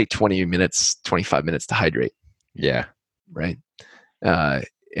 It's going to take 20 minutes, 25 minutes to hydrate. Yeah. Right.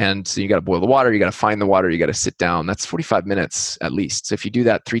 And so you got to boil the water, you got to find the water, you got to sit down. That's 45 minutes at least. So if you do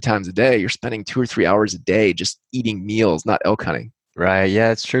that 3 times a day, you're spending 2 or 3 hours a day just eating meals, not elk hunting. Right. Yeah,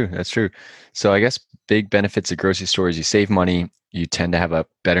 that's true. That's true. So I guess big benefits of grocery stores, you save money, you tend to have a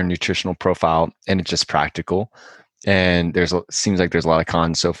better nutritional profile, and it's just practical. And seems like there's a lot of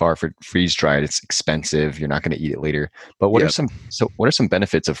cons so far for freeze dried. It's expensive. You're not going to eat it later. But what are some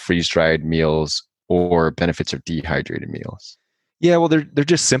benefits of freeze dried meals or benefits of dehydrated meals? Yeah, well, they're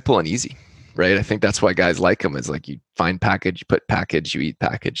just simple and easy, right? I think that's why guys like them. Is like you find package, you put package, you eat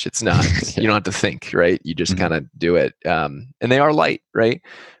package. It's not you don't have to think, right? You just kind of do it, and they are light, right?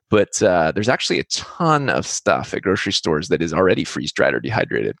 But there's actually a ton of stuff at grocery stores that is already freeze dried or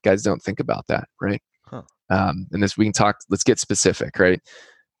dehydrated. Guys don't think about that, right? And this we can talk. Let's get specific, right?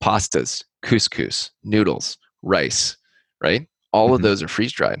 Pastas, couscous, noodles, rice, right? All of those are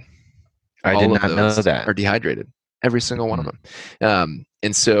freeze dried. I did not know that. Are dehydrated. Every single one of them.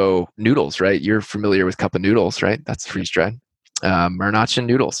 And so noodles, right? You're familiar with cup of noodles, right? That's freeze dried. Marinachin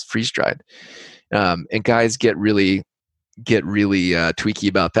noodles, freeze dried. And guys get really tweaky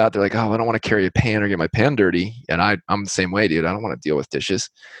about that. They're like, oh, I don't want to carry a pan or get my pan dirty. And I'm the same way, dude. I don't want to deal with dishes.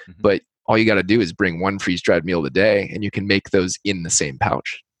 But all you got to do is bring one freeze dried meal a day, and you can make those in the same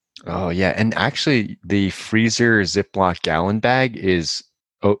pouch. Oh yeah, and actually, the freezer Ziploc gallon bag is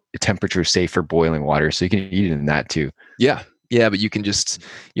temperature safe for boiling water, so you can eat it in that too. Yeah, but you can just,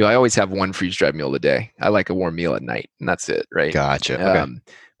 I always have one freeze dried meal a day. I like a warm meal at night, and that's it, right? Gotcha. Okay.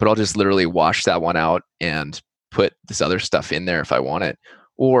 But I'll just literally wash that one out and put this other stuff in there if I want it.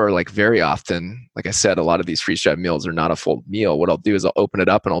 Or like very often, like I said, a lot of these freeze dried meals are not a full meal. What I'll do is I'll open it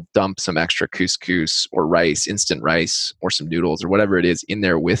up and I'll dump some extra couscous or rice, instant rice, or some noodles or whatever it is in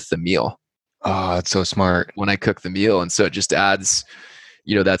there with the meal. Oh, that's so smart. When I cook the meal. And so it just adds,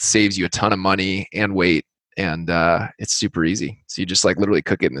 that saves you a ton of money and weight. And it's super easy. So you just like literally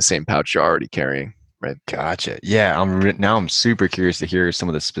cook it in the same pouch you're already carrying. Right. Gotcha. Yeah. I'm super curious to hear some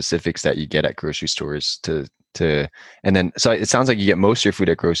of the specifics that you get at grocery stores and then, so it sounds like you get most of your food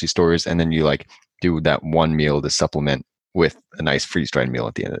at grocery stores and then you like do that one meal to supplement with a nice freeze-dried meal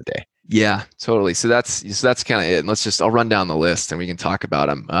at the end of the day. Yeah, totally. So that's kind of it. And I'll run down the list and we can talk about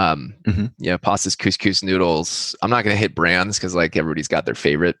them. Pastas, couscous, noodles. I'm not going to hit brands because like everybody's got their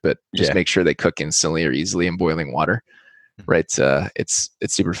favorite, but just make sure they cook instantly or easily in boiling water. Right. It's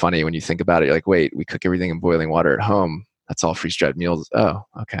super funny when you think about it. You're like, wait, we cook everything in boiling water at home. That's all freeze-dried meals. Oh,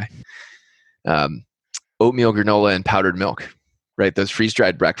 okay. Oatmeal, granola, and powdered milk, right? Those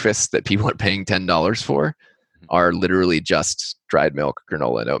freeze-dried breakfasts that people are paying $10 for are literally just dried milk,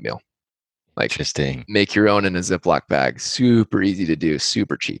 granola, and oatmeal. Like, interesting. Make your own in a Ziploc bag. Super easy to do,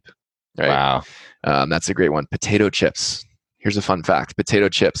 super cheap. Right? Wow. That's a great one. Potato chips. Here's a fun fact. Potato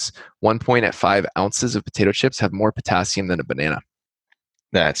chips, 1.5 ounces of potato chips have more potassium than a banana.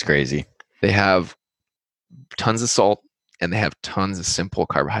 That's crazy. They have tons of salt and they have tons of simple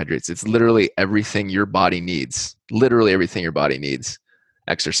carbohydrates. It's literally everything your body needs. Literally everything your body needs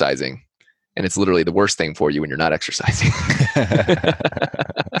exercising. And it's literally the worst thing for you when you're not exercising.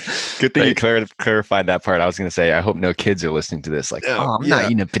 Good thing you clarified that part. I was going to say, I hope no kids are listening to this. Like, I'm not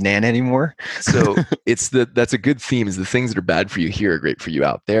eating a banana anymore. So that's a good theme, is the things that are bad for you here are great for you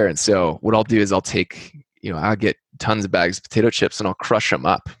out there. And so what I'll do is I'll get tons of bags of potato chips and I'll crush them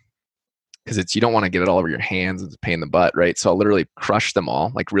up, because you don't want to get it all over your hands. It's a pain in the butt, right? So I'll literally crush them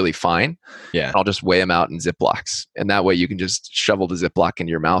all like really fine. Yeah. And I'll just weigh them out in Ziplocs. And that way you can just shovel the Ziploc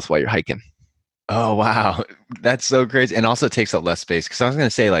into your mouth while you're hiking. Oh, wow. That's so crazy. And also takes up less space. Because I was going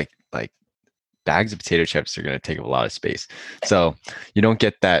to say like bags of potato chips are going to take up a lot of space. So you don't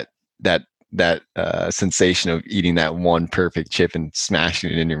get that sensation of eating that one perfect chip and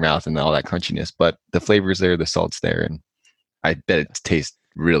smashing it in your mouth and all that crunchiness. But the flavor's there, the salt's there. And I bet it tastes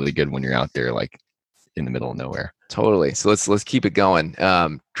really good when you're out there, like in the middle of nowhere. Totally. So let's keep it going.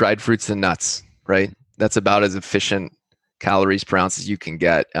 Dried fruits and nuts, right? That's about as efficient calories per ounce as you can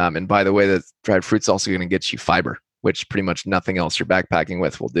get. And by the way, the dried fruit's also going to get you fiber, which pretty much nothing else you're backpacking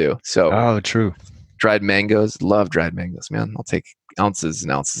with will do. So, true. Dried mangoes, love dried mangoes, man. I'll take ounces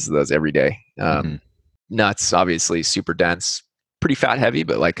and ounces of those every day. Nuts, obviously, super dense, pretty fat heavy,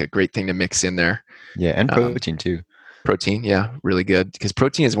 but like a great thing to mix in there. Yeah, and protein too. Protein, yeah, really good, because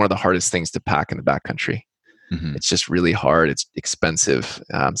protein is one of the hardest things to pack in the backcountry. It's just really hard. It's expensive.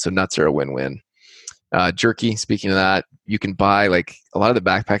 So nuts are a win-win. Jerky, speaking of that, you can buy, like, a lot of the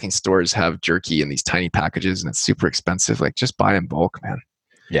backpacking stores have jerky in these tiny packages and it's super expensive. Like, just buy in bulk, man.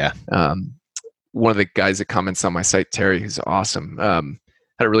 Yeah. One of the guys that comments on my site, Terry, who's awesome,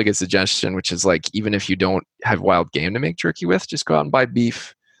 had a really good suggestion, which is like, even if you don't have wild game to make jerky with, just go out and buy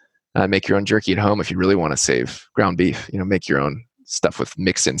beef, make your own jerky at home. If you really want to save ground beef, make your own stuff with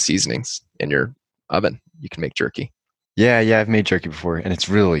mixed-in seasonings in your oven. You can make jerky. Yeah, I've made jerky before, and it's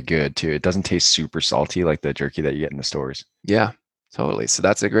really good too. It doesn't taste super salty like the jerky that you get in the stores. Yeah, totally. So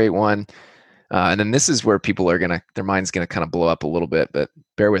that's a great one. And then this is where people are their mind's gonna kind of blow up a little bit, but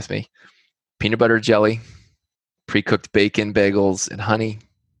bear with me. Peanut butter jelly, pre-cooked bacon, bagels, and honey,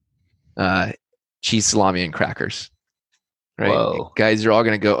 cheese, salami, and crackers. Right, Whoa. Guys are all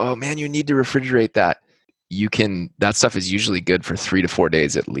gonna go, oh man, you need to refrigerate that. That stuff is usually good for 3 to 4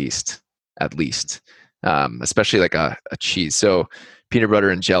 days at least. Especially like a cheese. So peanut butter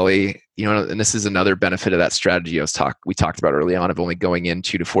and jelly, and this is another benefit of that strategy we talked about early on, of only going in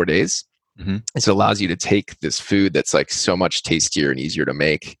 2 to 4 days. And so it allows you to take this food that's like so much tastier and easier to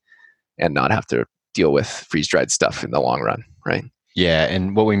make and not have to deal with freeze-dried stuff in the long run, right? Yeah,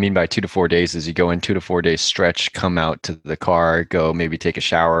 and what we mean by 2 to 4 days is you go in 2 to 4 days stretch, come out to the car, go maybe take a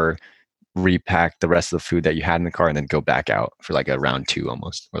shower, repack the rest of the food that you had in the car, and then go back out for like a round 2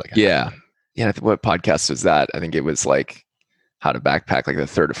 almost. Or like what podcast was that? I think it was like how to backpack, like the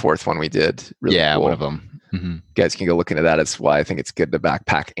 3rd or 4th one we did. Really cool. One of them. You guys can go look into that. That's why I think it's good to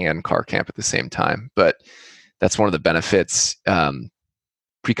backpack and car camp at the same time. But that's one of the benefits.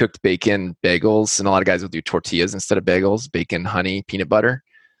 Pre-cooked bacon, bagels, and a lot of guys will do tortillas instead of bagels, bacon, honey, peanut butter.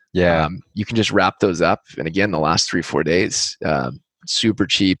 Yeah. You can just wrap those up. And again, the last 3-4 days, super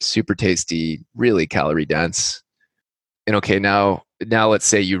cheap, super tasty, really calorie dense. And okay, now let's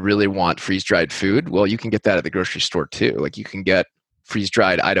say you really want freeze-dried food. Well, you can get that at the grocery store too. Like, you can get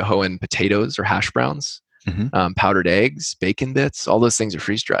freeze-dried Idahoan potatoes or hash browns, powdered eggs, bacon bits. All those things are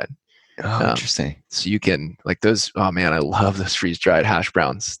freeze-dried. Oh, interesting. So you can, like, those. Oh man, I love those freeze-dried hash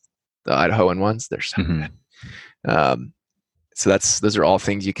browns, the Idahoan ones. They're so good. So those are all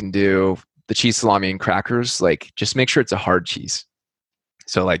things you can do. The cheese, salami, and crackers, like, just make sure it's a hard cheese.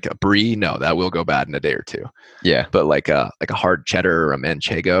 So like a brie, no, that will go bad in a day or 2. Yeah. But like a hard cheddar or a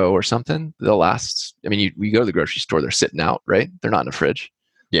manchego or something, they'll last. I mean, you go to the grocery store, they're sitting out, right? They're not in the fridge.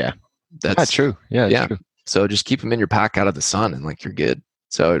 Yeah. That's true. Yeah. True. So just keep them in your pack out of the sun and like you're good.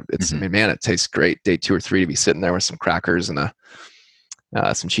 So it's, I mean, man, it tastes great. Day 2 or 3 to be sitting there with some crackers and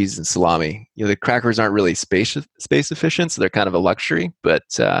some cheese and salami. The crackers aren't really space efficient, so they're kind of a luxury, but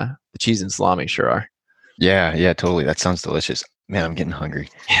the cheese and salami sure are. Yeah, totally. That sounds delicious. Man, I'm getting hungry.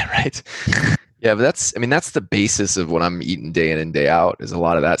 Yeah, right. Yeah, but that's the basis of what I'm eating day in and day out, is a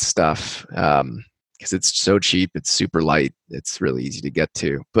lot of that stuff. Because it's so cheap, it's super light, it's really easy to get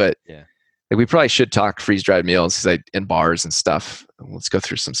to. But like, we probably should talk freeze-dried meals and bars and stuff. Let's go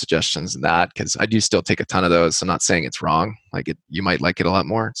through some suggestions in that, because I do still take a ton of those. So I'm not saying it's wrong. Like, you might like it a lot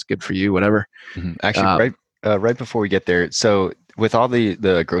more. It's good for you, whatever. Actually, right before we get there, so with all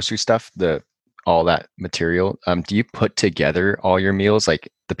the grocery stuff, all that material, do you put together all your meals,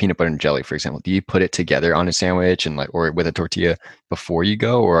 like the peanut butter and jelly, for example? Do you put it together on a sandwich and like, or with a tortilla before you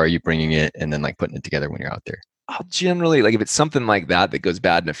go, or are you bringing it and then like putting it together when you're out there? I'll generally, like, if it's something like that that goes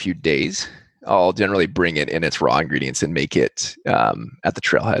bad in a few days, I'll generally bring it in its raw ingredients and make it at the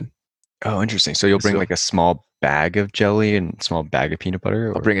trailhead. Oh, interesting. So you'll bring So like a small bag of jelly and a small bag of peanut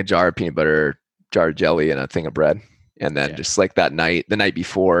butter, I'll or bring a jar of peanut butter, jar of jelly, and a thing of bread. And then yeah. just like that night, the night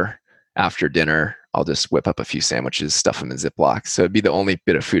before, after dinner, I'll just whip up a few sandwiches, stuff them in Ziplocs. So it'd be the only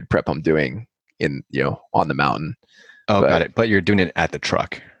bit of food prep I'm doing in, on the mountain. Oh, got But it. But you're doing it at the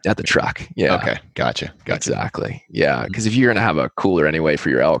truck. at the truck. Yeah. Okay, gotcha. Exactly. Yeah. Mhm. Because if you're going to have a cooler anyway for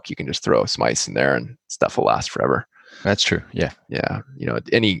your elk, you can just throw some ice in there and stuff will last forever. That's true. Yeah. Yeah.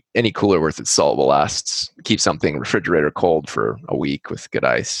 Any cooler worth its salt will last. Keep something refrigerator cold for a week with good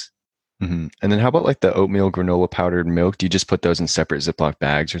ice. And then how about like the oatmeal granola powdered milk? Do you just put those in separate Ziploc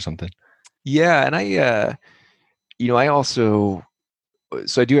bags or something? Yeah. And I also,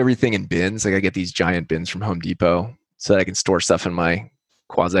 so I do everything in bins. Like I get these giant bins from Home Depot so that I can store stuff in my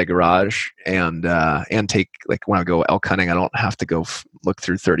quasi garage and take, like, when I go elk hunting, I don't have to go look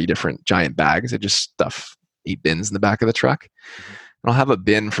through 30 different giant bags. I just stuff 8 bins in the back of the truck. And I'll have a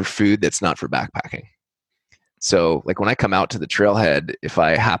bin for food that's not for backpacking. So like when I come out to the trailhead, if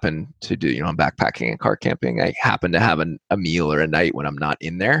I happen to do, I'm backpacking and car camping, I happen to have a meal or a night when I'm not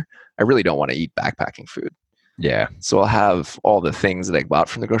in there, I really don't want to eat backpacking food. Yeah. So I'll have all the things that I bought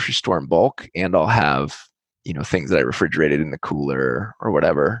from the grocery store in bulk, and I'll have, things that I refrigerated in the cooler or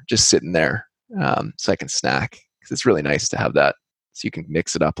whatever, just sitting there, so I can snack. Because it's really nice to have that, so you can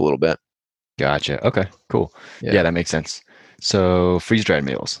mix it up a little bit. Gotcha. Okay, cool. Yeah, that makes sense. So freeze dried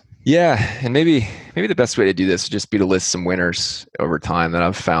meals. Yeah, and maybe the best way to do this would just be to list some winners over time that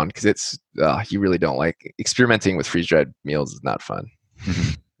I've found, because it's you really don't like experimenting with freeze dried meals is not fun.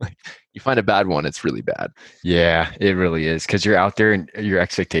 Like, you find a bad one, it's really bad. Yeah, it really is, because you're out there and your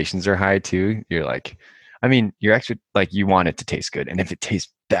expectations are high too. You're like, you're actually like, you want it to taste good, and if it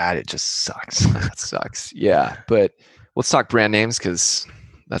tastes bad, it just sucks. That sucks. Yeah, but let's talk brand names, because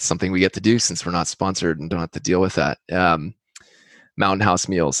that's something we get to do since we're not sponsored and don't have to deal with that. Mountain House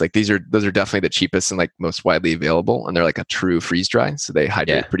meals, like those are definitely the cheapest and like most widely available, and they're like a true freeze dry, so they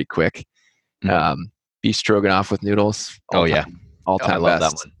hydrate pretty quick. Beef stroganoff with noodles. All time I love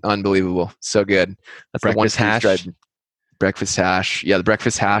best. That one. Unbelievable, so good. That's breakfast the one hash. Breakfast hash. Yeah, the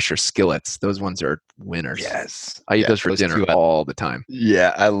breakfast hash or skillets. Those ones are winners. Yes, I eat those for dinner all the time.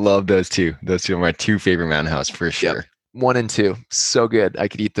 Yeah, I love those two. Those two are my two favorite Mountain House for sure. Yep. 1 and 2, so good. I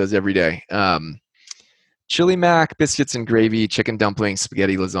could eat those every day. Chili mac, biscuits and gravy, chicken dumplings,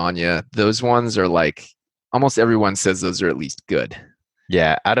 spaghetti, lasagna. Those ones are like, almost everyone says those are at least good.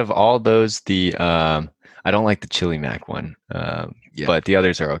 Yeah, out of all those, I don't like the chili mac one, but the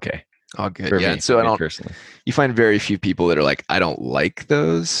others are okay. All good. Yeah. So I don't personally. You find very few people that are like, I don't like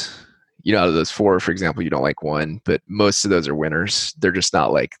those. Out of those 4, for example, you don't like one, but most of those are winners. They're just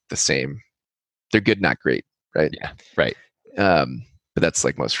not like the same. They're good, not great, right? Yeah, right. But that's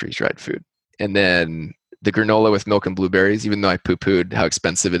like most freeze-dried food. And then the granola with milk and blueberries, even though I poo-pooed how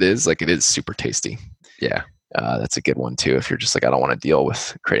expensive it is, like, it is super tasty. Yeah. That's a good one too, if you're just like, I don't want to deal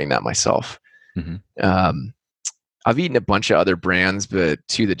with creating that myself. I've eaten a bunch of other brands, but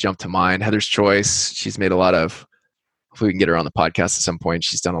 2 that jump to mind. Heather's Choice. She's made a lot of, hopefully we can get her on the podcast at some point.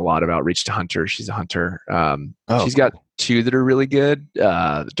 She's done a lot of outreach to hunters. She's a hunter. She's got 2 that are really good.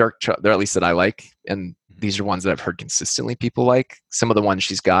 They're at least that I like. And these are ones that I've heard consistently people like. Some of the ones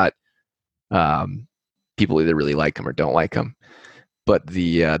she's got, people either really like them or don't like them. But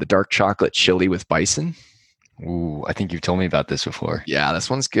the dark chocolate chili with bison. Ooh, I think you've told me about this before. Yeah, this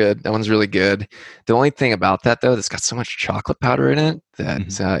one's good. That one's really good. The only thing about that, though, it's got so much chocolate powder in it that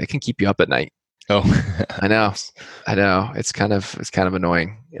it can keep you up at night. Oh, I know. It's kind of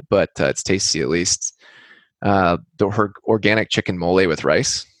annoying, but it's tasty at least. Her organic chicken mole with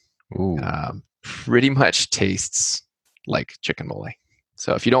rice, pretty much tastes like chicken mole.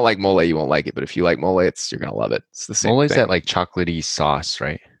 So if you don't like mole, you won't like it. But if you like mole, you're gonna love it. It's the same. Mole is that like chocolatey sauce,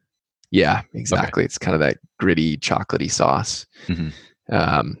 right? Yeah, exactly. Okay. It's kind of that gritty, chocolatey sauce.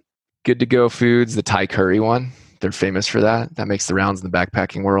 Good to go foods. The Thai curry one, they're famous for that. That makes the rounds in the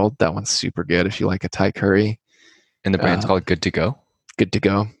backpacking world. That one's super good if you like a Thai curry. And the brand's called Good to Go? Good to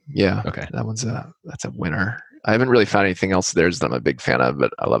Go. Yeah. Okay. That's a winner. I haven't really found anything else of theirs that I'm a big fan of,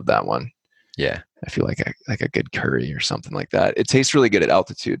 but I love that one. Yeah. I feel like a good curry or something like that. It tastes really good at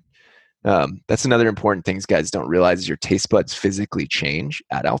altitude. That's another important thing guys don't realize is your taste buds physically change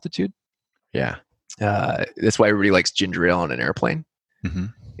at altitude. Yeah. That's why everybody likes ginger ale on an airplane.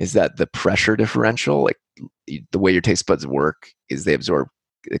 Is that the pressure differential, like the way your taste buds work is they absorb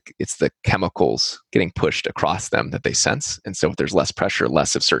it's the chemicals getting pushed across them that they sense. And so if there's less pressure,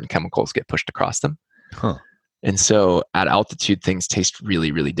 less of certain chemicals get pushed across them. Huh. And so at altitude, things taste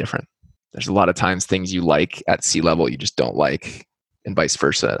really, really different. There's a lot of times things you like at sea level, you just don't like, and vice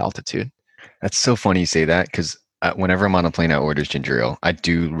versa at altitude. That's so funny you say that, because whenever I'm on a plane, I order ginger ale. I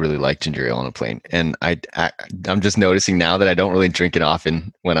do really like ginger ale on a plane, and I'm just noticing now that I don't really drink it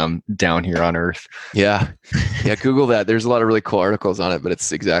often when I'm down here on Earth. Yeah, Google that. There's a lot of really cool articles on it, but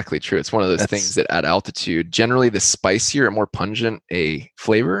it's exactly true. It's one of those things that at altitude, generally, the spicier and more pungent a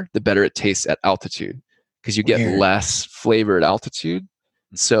flavor, the better it tastes at altitude, because you get less flavor at altitude,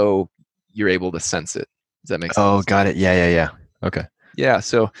 so you're able to sense it. Does that make sense? Oh, got it. Yeah. Okay. Yeah,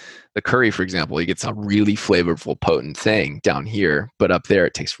 so the curry, for example, it gets a really flavorful, potent thing down here, but up there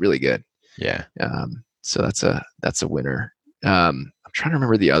it tastes really good. Yeah. So that's a winner. I'm trying to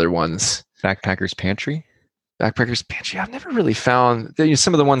remember the other ones. Backpackers Pantry. Backpackers Pantry. I've never really found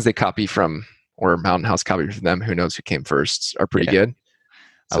some of the ones they copy from, or Mountain House copied from them. Who knows who came first? Are pretty good.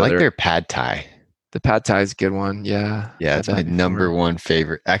 So I like their pad thai. The pad thai is a good one. Yeah. Yeah, it's my number one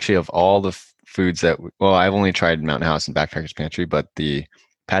favorite. Actually, of all the foods that, I've only tried Mountain House and Backpackers Pantry, but the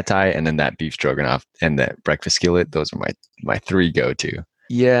pad thai and then that beef stroganoff and that breakfast skillet, those are my three go-to.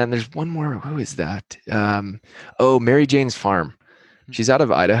 Yeah, and there's one more. Who is that? Mary Jane's Farm. She's out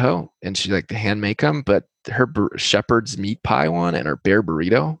of Idaho, and she like to hand make them, but her shepherd's meat pie one and her bear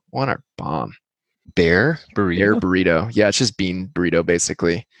burrito one are bomb. Bear burrito? Bear burrito. Yeah, it's just bean burrito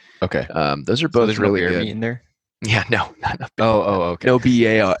basically. Okay. Those are both really good. Meat in there? Yeah, no. Okay. No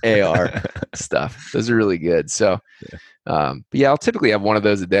BAR stuff. Those are really good. So, but yeah, I'll typically have one of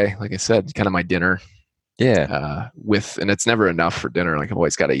those a day. Like I said, kind of my dinner. Yeah. And it's never enough for dinner. Like I've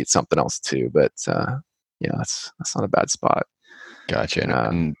always got to eat something else too. But that's not a bad spot. Gotcha.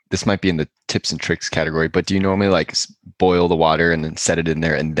 And this might be in the tips and tricks category, but do you normally like boil the water and then set it in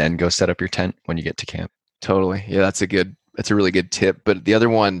there and then go set up your tent when you get to camp? Totally. Yeah, that's a really good tip. But the other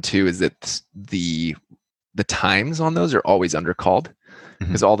one too is that the times on those are always undercalled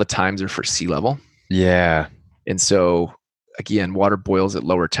because all the times are for sea level. Yeah. And so again, water boils at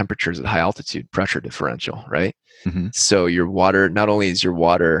lower temperatures at high altitude, pressure differential, right? Mm-hmm. So your water, not only is your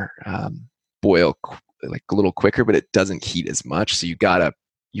water boil like a little quicker, but it doesn't heat as much. So you gotta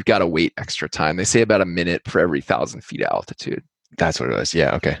wait extra time. They say about a minute for every 1,000 feet of altitude. That's what it was.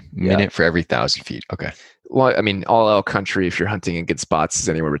 Yeah. Okay. Minute for every 1,000 feet. Okay. Well, I mean, all elk country, if you're hunting in good spots, is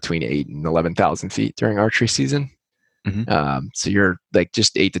anywhere between 8,000 and 11,000 feet during archery season. Mm-hmm. So you're like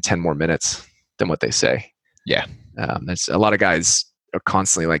just 8 to 10 more minutes than what they say. Yeah. That's a lot of guys are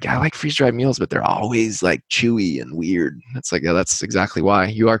constantly like, I like freeze dried meals, but they're always like chewy and weird. It's like, yeah, that's exactly why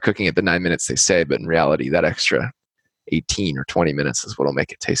you are cooking at the 9 minutes they say, but in reality, that extra 18 or 20 minutes is what'll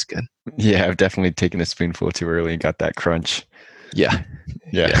make it taste good. Yeah, I've definitely taken a spoonful too early and got that crunch. Yeah.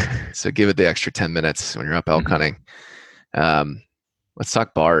 Yeah. So give it the extra 10 minutes when you're up elk hunting. Let's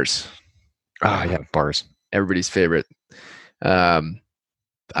talk bars. Yeah, bars. Everybody's favorite.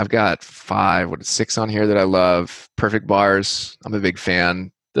 I've got 6 on here that I love. Perfect bars. I'm a big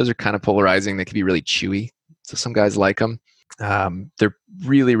fan. Those are kind of polarizing. They can be really chewy. So some guys like them. They're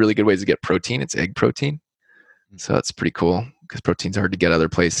really, really good ways to get protein. It's egg protein. So that's pretty cool because protein's hard to get other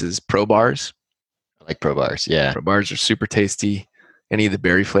places. Pro bars. I like Pro bars. Yeah. Pro bars are super tasty. Any of the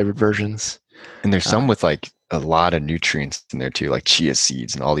berry flavored versions. And there's some with like a lot of nutrients in there too, like chia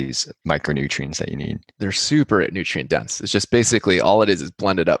seeds and all these micronutrients that you need. They're super nutrient dense. It's just basically all it is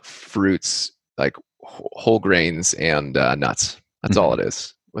blended up fruits, like whole grains and nuts. That's all it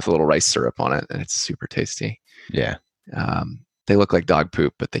is, with a little rice syrup on it, and it's super tasty. Yeah. They look like dog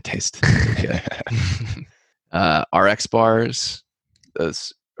poop, but they taste good. RX bars.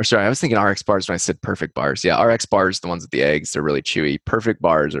 I was thinking RX bars when I said perfect bars. Yeah, RX bars, the ones with the eggs, they're really chewy. Perfect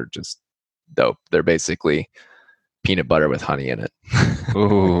bars are just dope. They're basically peanut butter with honey in it.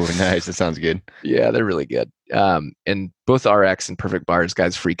 Ooh, nice. That sounds good. Yeah, they're really good. And both RX and perfect bars,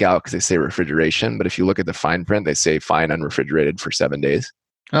 guys freak out because they say refrigeration. But if you look at the fine print, they say fine unrefrigerated for 7 days.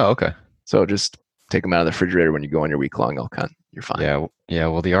 Oh, okay. So just take them out of the refrigerator when you go on your week-long elk hunt. You're fine. Yeah.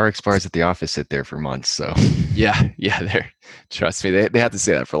 Well, the RX bars at the office sit there for months. So yeah. Trust me, they have to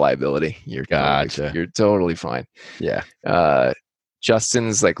say that for liability. You're totally fine. Yeah.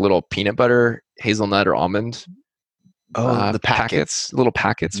 Justin's like little peanut butter, hazelnut or almond. The packets. Little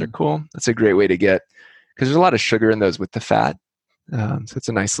packets are cool. That's a great way to get, because there's a lot of sugar in those with the fat. So it's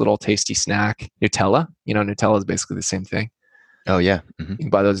a nice little tasty snack. Nutella, Nutella is basically the same thing. Oh yeah. You can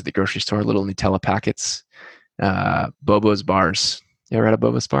buy those at the grocery store, little Nutella packets. Bobo's bars. You ever had a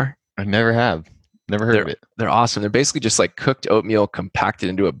Bobo's bar? I never have. Never heard of it. They're awesome. They're basically just like cooked oatmeal compacted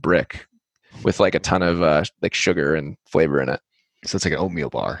into a brick with like a ton of like sugar and flavor in it. So it's like an oatmeal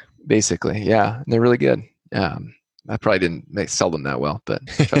bar. basically. Yeah, and they're really good. I probably didn't sell them that well, but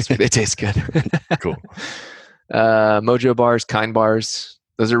trust me, they taste good. Cool. Mojo bars, Kind bars,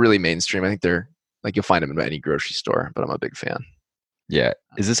 those are really mainstream. I think they're like you'll find them in any grocery store, but I'm a big fan. Yeah.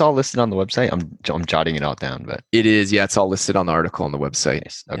 Is this all listed on the website? I'm jotting it all down, but It is, yeah. It's all listed on the article on the website.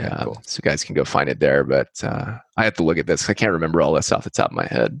 nice. Okay, Yeah, cool. so guys can go find it there. But I have to look at this. I can't remember all this off the top of my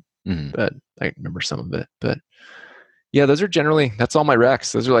head, Mhm. but I remember some of it. But yeah, those are generally that's all my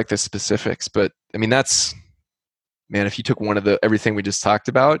recs. Those are like the specifics. But I mean, that's man. If you took one of the everything we just talked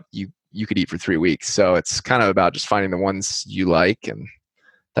about, you could eat for 3 weeks. So it's kind of about just finding the ones you like, and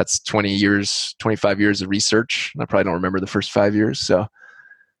that's 20 years, 25 years of research. I probably don't remember the first 5 years. So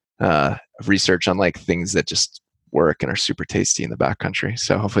of research on like things that just work and are super tasty in the backcountry.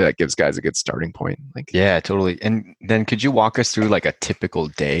 So hopefully that gives guys a good starting point. Like, Yeah, totally. And then could you walk us through like a typical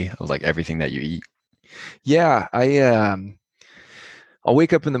day of like everything that you eat? yeah, I'll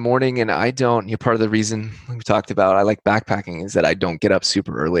wake up in the morning and I don't, part of the reason we talked about I like backpacking is that I don't get up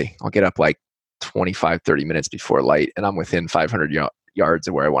super early. I'll get up like 25, 30 minutes before light and I'm within 500 yards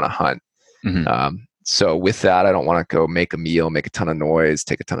of where I want to hunt. Mhm. So with that, I don't want to go make a meal, make a ton of noise,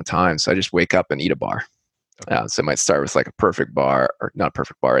 take a ton of time. So I just wake up and eat a bar. So I might start with like a perfect bar, or not a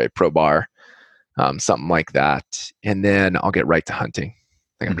perfect bar, a pro bar, something like that. And then I'll get right to hunting.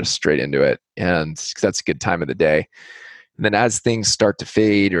 Like I'm just straight into it. And 'cause that's a good time of the day. And then as things start to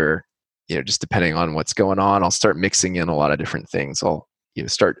fade or, just depending on what's going on, I'll start mixing in a lot of different things. I'll eat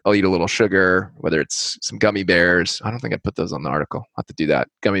a little sugar, whether it's some gummy bears. I don't think I put those on the article. I'll have to do that.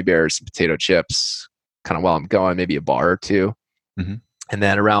 Gummy bears, some potato chips, kind of while I'm going, maybe a bar or two. Mhm. And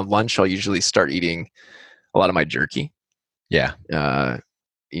then around lunch, I'll usually start eating a lot of my jerky. Yeah.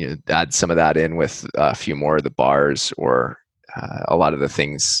 Add some of that in with a few more of the bars or a lot of the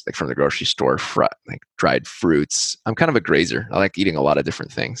things like from the grocery store, like dried fruits. I'm kind of a grazer. I like eating a lot of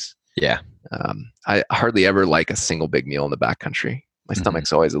different things. Yeah. I hardly ever like a single big meal in the backcountry. My Mhm.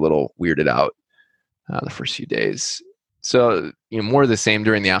 stomach's always a little weirded out the first few days. So, more of the same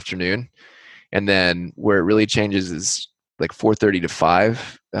during the afternoon. And then where it really changes is like 4:30 to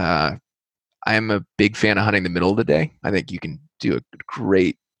 5. I am a big fan of hunting the middle of the day. I think you can do a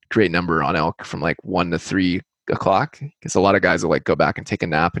great number on elk from like 1 to 3 o'clock. Because a lot of guys will like go back and take a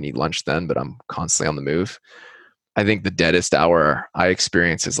nap and eat lunch then, but I'm constantly on the move. I think the deadest hour I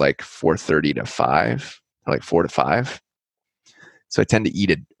experience is like 4:30 to 5, or like 4 to 5. So I tend to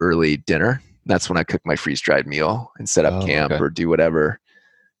eat an early dinner. That's when I cook my freeze dried meal and set up camp Okay. or do whatever.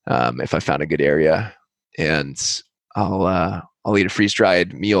 If I found a good area, and I'll eat a freeze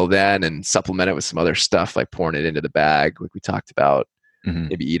dried meal then and supplement it with some other stuff like pouring it into the bag, like we talked about. Mhm.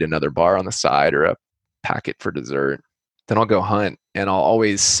 Maybe eat another bar on the side or a packet for dessert. Then I'll go hunt, and I'll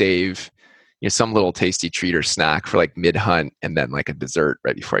always save some little tasty treat or snack for like mid hunt, and then like a dessert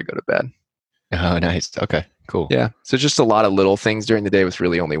right before I go to bed. Oh, nice. Okay, cool. Yeah, so just a lot of little things during the day with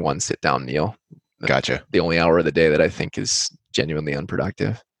really only one sit down meal. Gotcha. The only hour of the day that I think is genuinely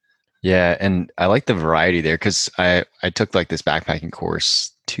unproductive. Yeah, and I like the variety there because I took like this backpacking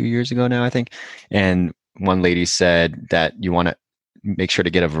course 2 years ago now, I think, and one lady said that you want to make sure to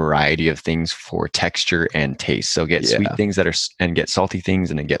get a variety of things for texture and taste. So get sweet Yeah. things and get salty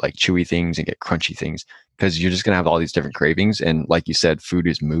things, and then get like chewy things and get crunchy things because you're just gonna have all these different cravings. And like you said, food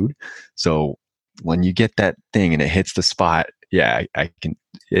is mood. So when you get that thing and it hits the spot, yeah, I can.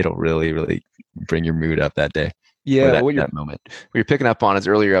 It'll really, really bring your mood up that day or Yeah, that moment. what you're picking up on is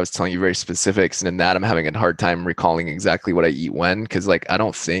earlier I was telling you very specifics, and in that I'm having a hard time recalling exactly what I eat when, because like I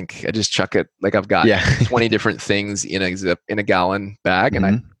don't think I just chuck it. Like I've got Yeah. 20 different things in a gallon bag, and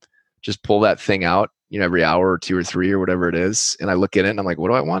I Mhm. just pull that thing out, every hour or 2 or 3 or whatever it is, and I look at it and I'm like, what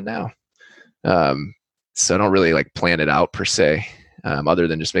do I want now? So I don't really like plan it out per se, other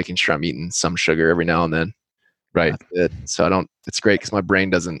than just making sure I'm eating some sugar every now and then. Right. That's it. So I don't. It's great because my brain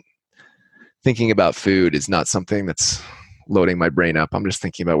doesn't. Thinking about food is not something that's loading my brain up. I'm just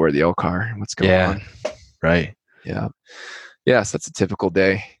thinking about where the elk are and what's going on. Right. Yeah. Yes, that's a typical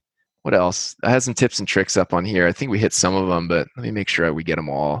day. What else? I had some tips and tricks up on here. I think we hit some of them, but let me make sure we get them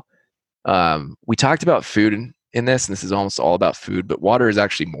all. We talked about food in this, and this is almost all about food, but water is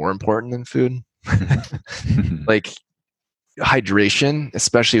actually more important than food. Like hydration,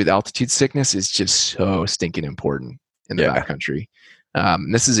 especially with altitude sickness, is just so stinking important in the backcountry.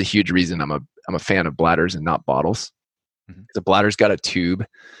 This is a huge reason I'm a fan of bladders and not bottles. Mhm. The bladder's got a tube,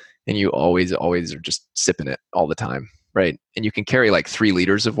 and you always are just sipping it all the time, right? And you can carry like 3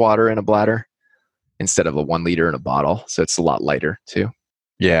 liters of water in a bladder instead of a 1 liter in a bottle, so it's a lot lighter too.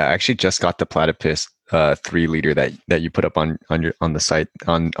 Yeah, I actually just got the platypus 3 liter that you put up on the site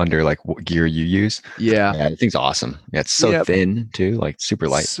under like what gear you use. Yeah. Yeah, the thing's awesome. Yeah, it's so thin too, like super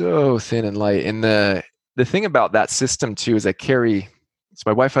light. So thin and light. And the thing about that system too is so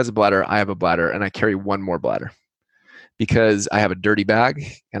my wife has a bladder, I have a bladder, and I carry one more bladder because I have a dirty bag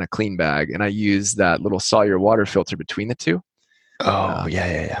and a clean bag, and I use that little Sawyer water filter between the two. Oh,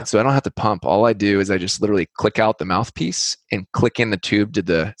 yeah. So I don't have to pump. All I do is I just literally click out the mouthpiece and click in the tube to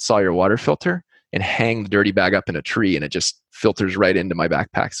the Sawyer water filter and hang the dirty bag up in a tree, and it just filters right into my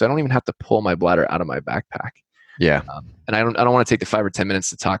backpack. So I don't even have to pull my bladder out of my backpack. Yeah. And I don't want to take the 5 or 10 minutes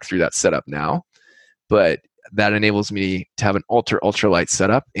to talk through that setup now, but that enables me to have an ultra light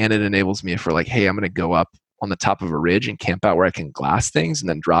setup, and it enables me for like, hey, I'm going to go up on the top of a ridge and camp out where I can glass things and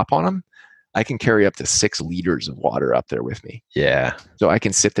then drop on them. I can carry up to 6 liters of water up there with me. Yeah. So I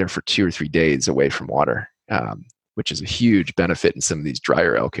can sit there for 2 or 3 days away from water, which is a huge benefit in some of these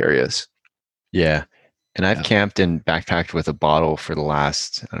drier elk areas. Yeah. And I've camped and backpacked with a bottle for the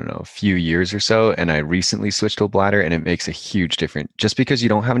last, I don't know, few years or so. And I recently switched to a bladder, and it makes a huge difference just because you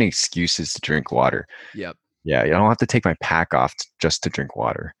don't have any excuses to drink water. Yep. Yeah. You don't have to take my pack off just to drink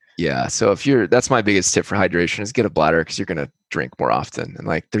water. Yeah. So that's my biggest tip for hydration is get a bladder, because you're going to drink more often. And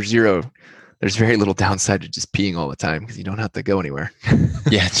like there's very little downside to just peeing all the time because you don't have to go anywhere.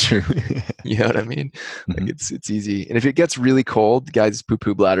 Yeah, true. You know what I mean? Like it's easy. And if it gets really cold, guys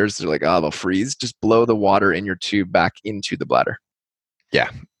poo bladders, they're like, oh, they'll freeze. Just blow the water in your tube back into the bladder. Yeah.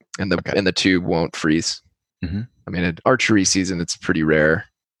 And the tube won't freeze. Mm-hmm. I mean, at archery season, it's pretty rare.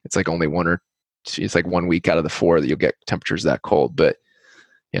 It's like only 1 week out of the 4 that you'll get temperatures that cold. But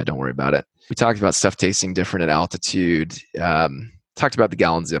yeah, don't worry about it. We talked about stuff tasting different at altitude. Talked about the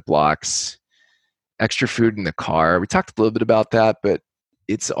gallon Ziplocs. Extra food in the car. We talked a little bit about that, but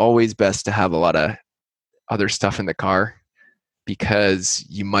it's always best to have a lot of other stuff in the car, because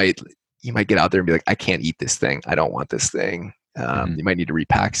you might get out there and be like, I can't eat this thing. I don't want this thing. You might need to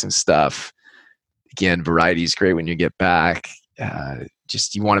repack some stuff. Again, variety is great when you get back.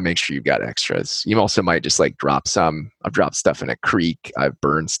 Just you want to make sure you've got extras. You also might just like drop some. I've dropped stuff in a creek. I've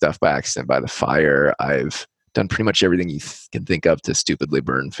burned stuff by accident by the fire. I've done pretty much everything you can think of to stupidly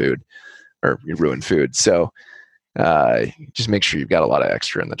burn food or ruin food. So just make sure you've got a lot of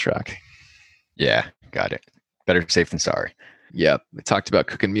extra in the truck. Yeah, got it. Better safe than sorry. Yep. We talked about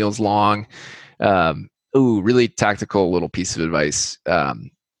cooking meals long. Really tactical little piece of advice.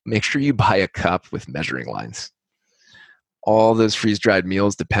 Make sure you buy a cup with measuring lines. All those freeze-dried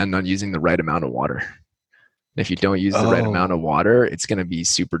meals depend on using the right amount of water. If you don't use the right amount of water, it's going to be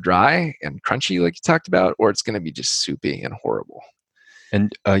super dry and crunchy like you talked about, or it's going to be just soupy and horrible.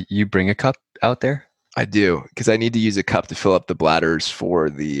 And you bring a cup out there? I do, because I need to use a cup to fill up the bladders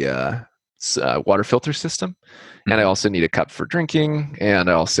for the water filter system. And I also need a cup for drinking, and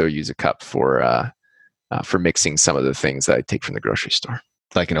I also use a cup for mixing some of the things that I take from the grocery store.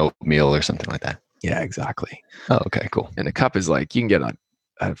 Like an oatmeal or something like that? Yeah, exactly. Oh, okay, cool. And the cup is like, you can get a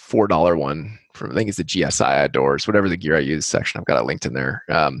 $4 one from, I think it's the GSI Outdoors, whatever the gear I use section. I've got it linked in there.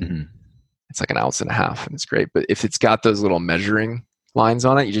 It's like 1.5 ounces, and it's great. But if it's got those little measuring lines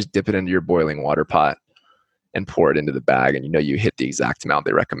on it, you just dip it into your boiling water pot and pour it into the bag, and you hit the exact amount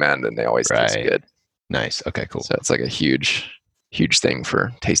they recommend, and they always taste good. Nice. Okay, cool. So it's like a huge thing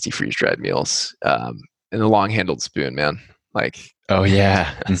for tasty freeze-dried meals. And the long-handled spoon, man. Like, oh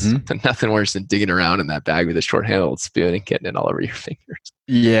yeah, nothing worse than digging around in that bag with a short-handled spoon and getting it all over your fingers.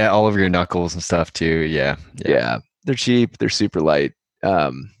 Yeah, all over your knuckles and stuff too. Yeah. They're cheap. They're super light.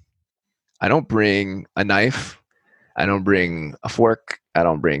 I don't bring a knife. I don't bring a fork. I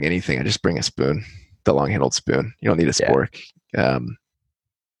don't bring anything. I just bring a spoon, the long-handled spoon. You don't need a spork.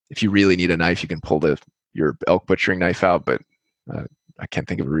 If you really need a knife, you can pull your elk butchering knife out, but I can't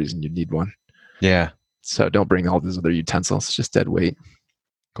think of a reason you'd need one. Yeah. So don't bring all those other utensils. It's just dead weight.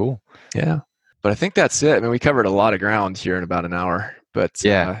 Cool. Yeah. But I think that's it. I mean, we covered a lot of ground here in about an hour. But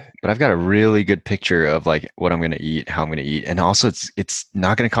but I've got a really good picture of like what I'm going to eat, how I'm going to eat. And also it's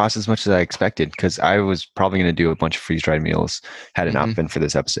not going to cost as much as I expected, because I was probably going to do a bunch of freeze-dried meals had it not been for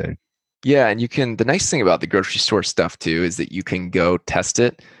this episode. Yeah. And the nice thing about the grocery store stuff too, is that you can go test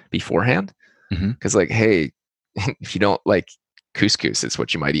it beforehand. Because like, hey, if you don't like couscous, it's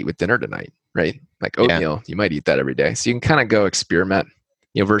what you might eat with dinner tonight, right? Like oatmeal, you might eat that every day. So you can kind of go experiment,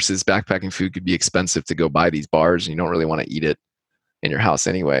 versus backpacking food could be expensive to go buy these bars, and you don't really want to eat it in your house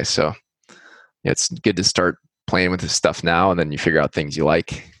anyway. So it's good to start playing with this stuff now, and then you figure out things you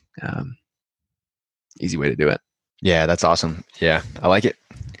like. Easy way to do it. Yeah, that's awesome. Yeah, I like it.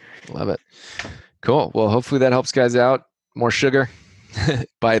 Love it. Cool. Well, hopefully that helps guys out. More sugar,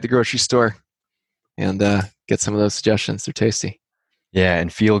 buy at the grocery store, and get some of those suggestions. They're tasty. Yeah,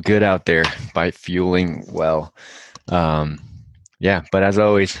 and feel good out there by fueling well. Yeah, but as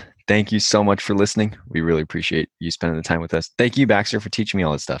always, thank you so much for listening. We really appreciate you spending the time with us. Thank you, Baxter, for teaching me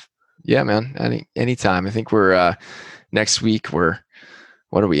all this stuff. Yeah, man. Anytime. I think we're next week.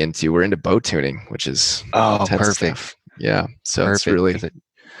 What are we into? We're into boat tuning, which is Oh, intense perfect. stuff. Yeah. So it's Perfect. really,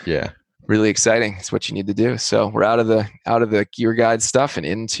 Yeah. really exciting. It's what you need to do. So we're out of the gear guide stuff and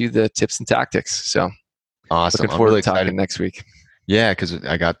into the tips and tactics. So Awesome. looking I'm forward really to talking excited. next week. Yeah, because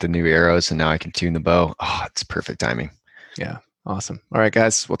I got the new arrows and now I can tune the bow. Oh, it's perfect timing. Yeah. Awesome. All right,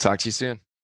 guys. We'll talk to you soon.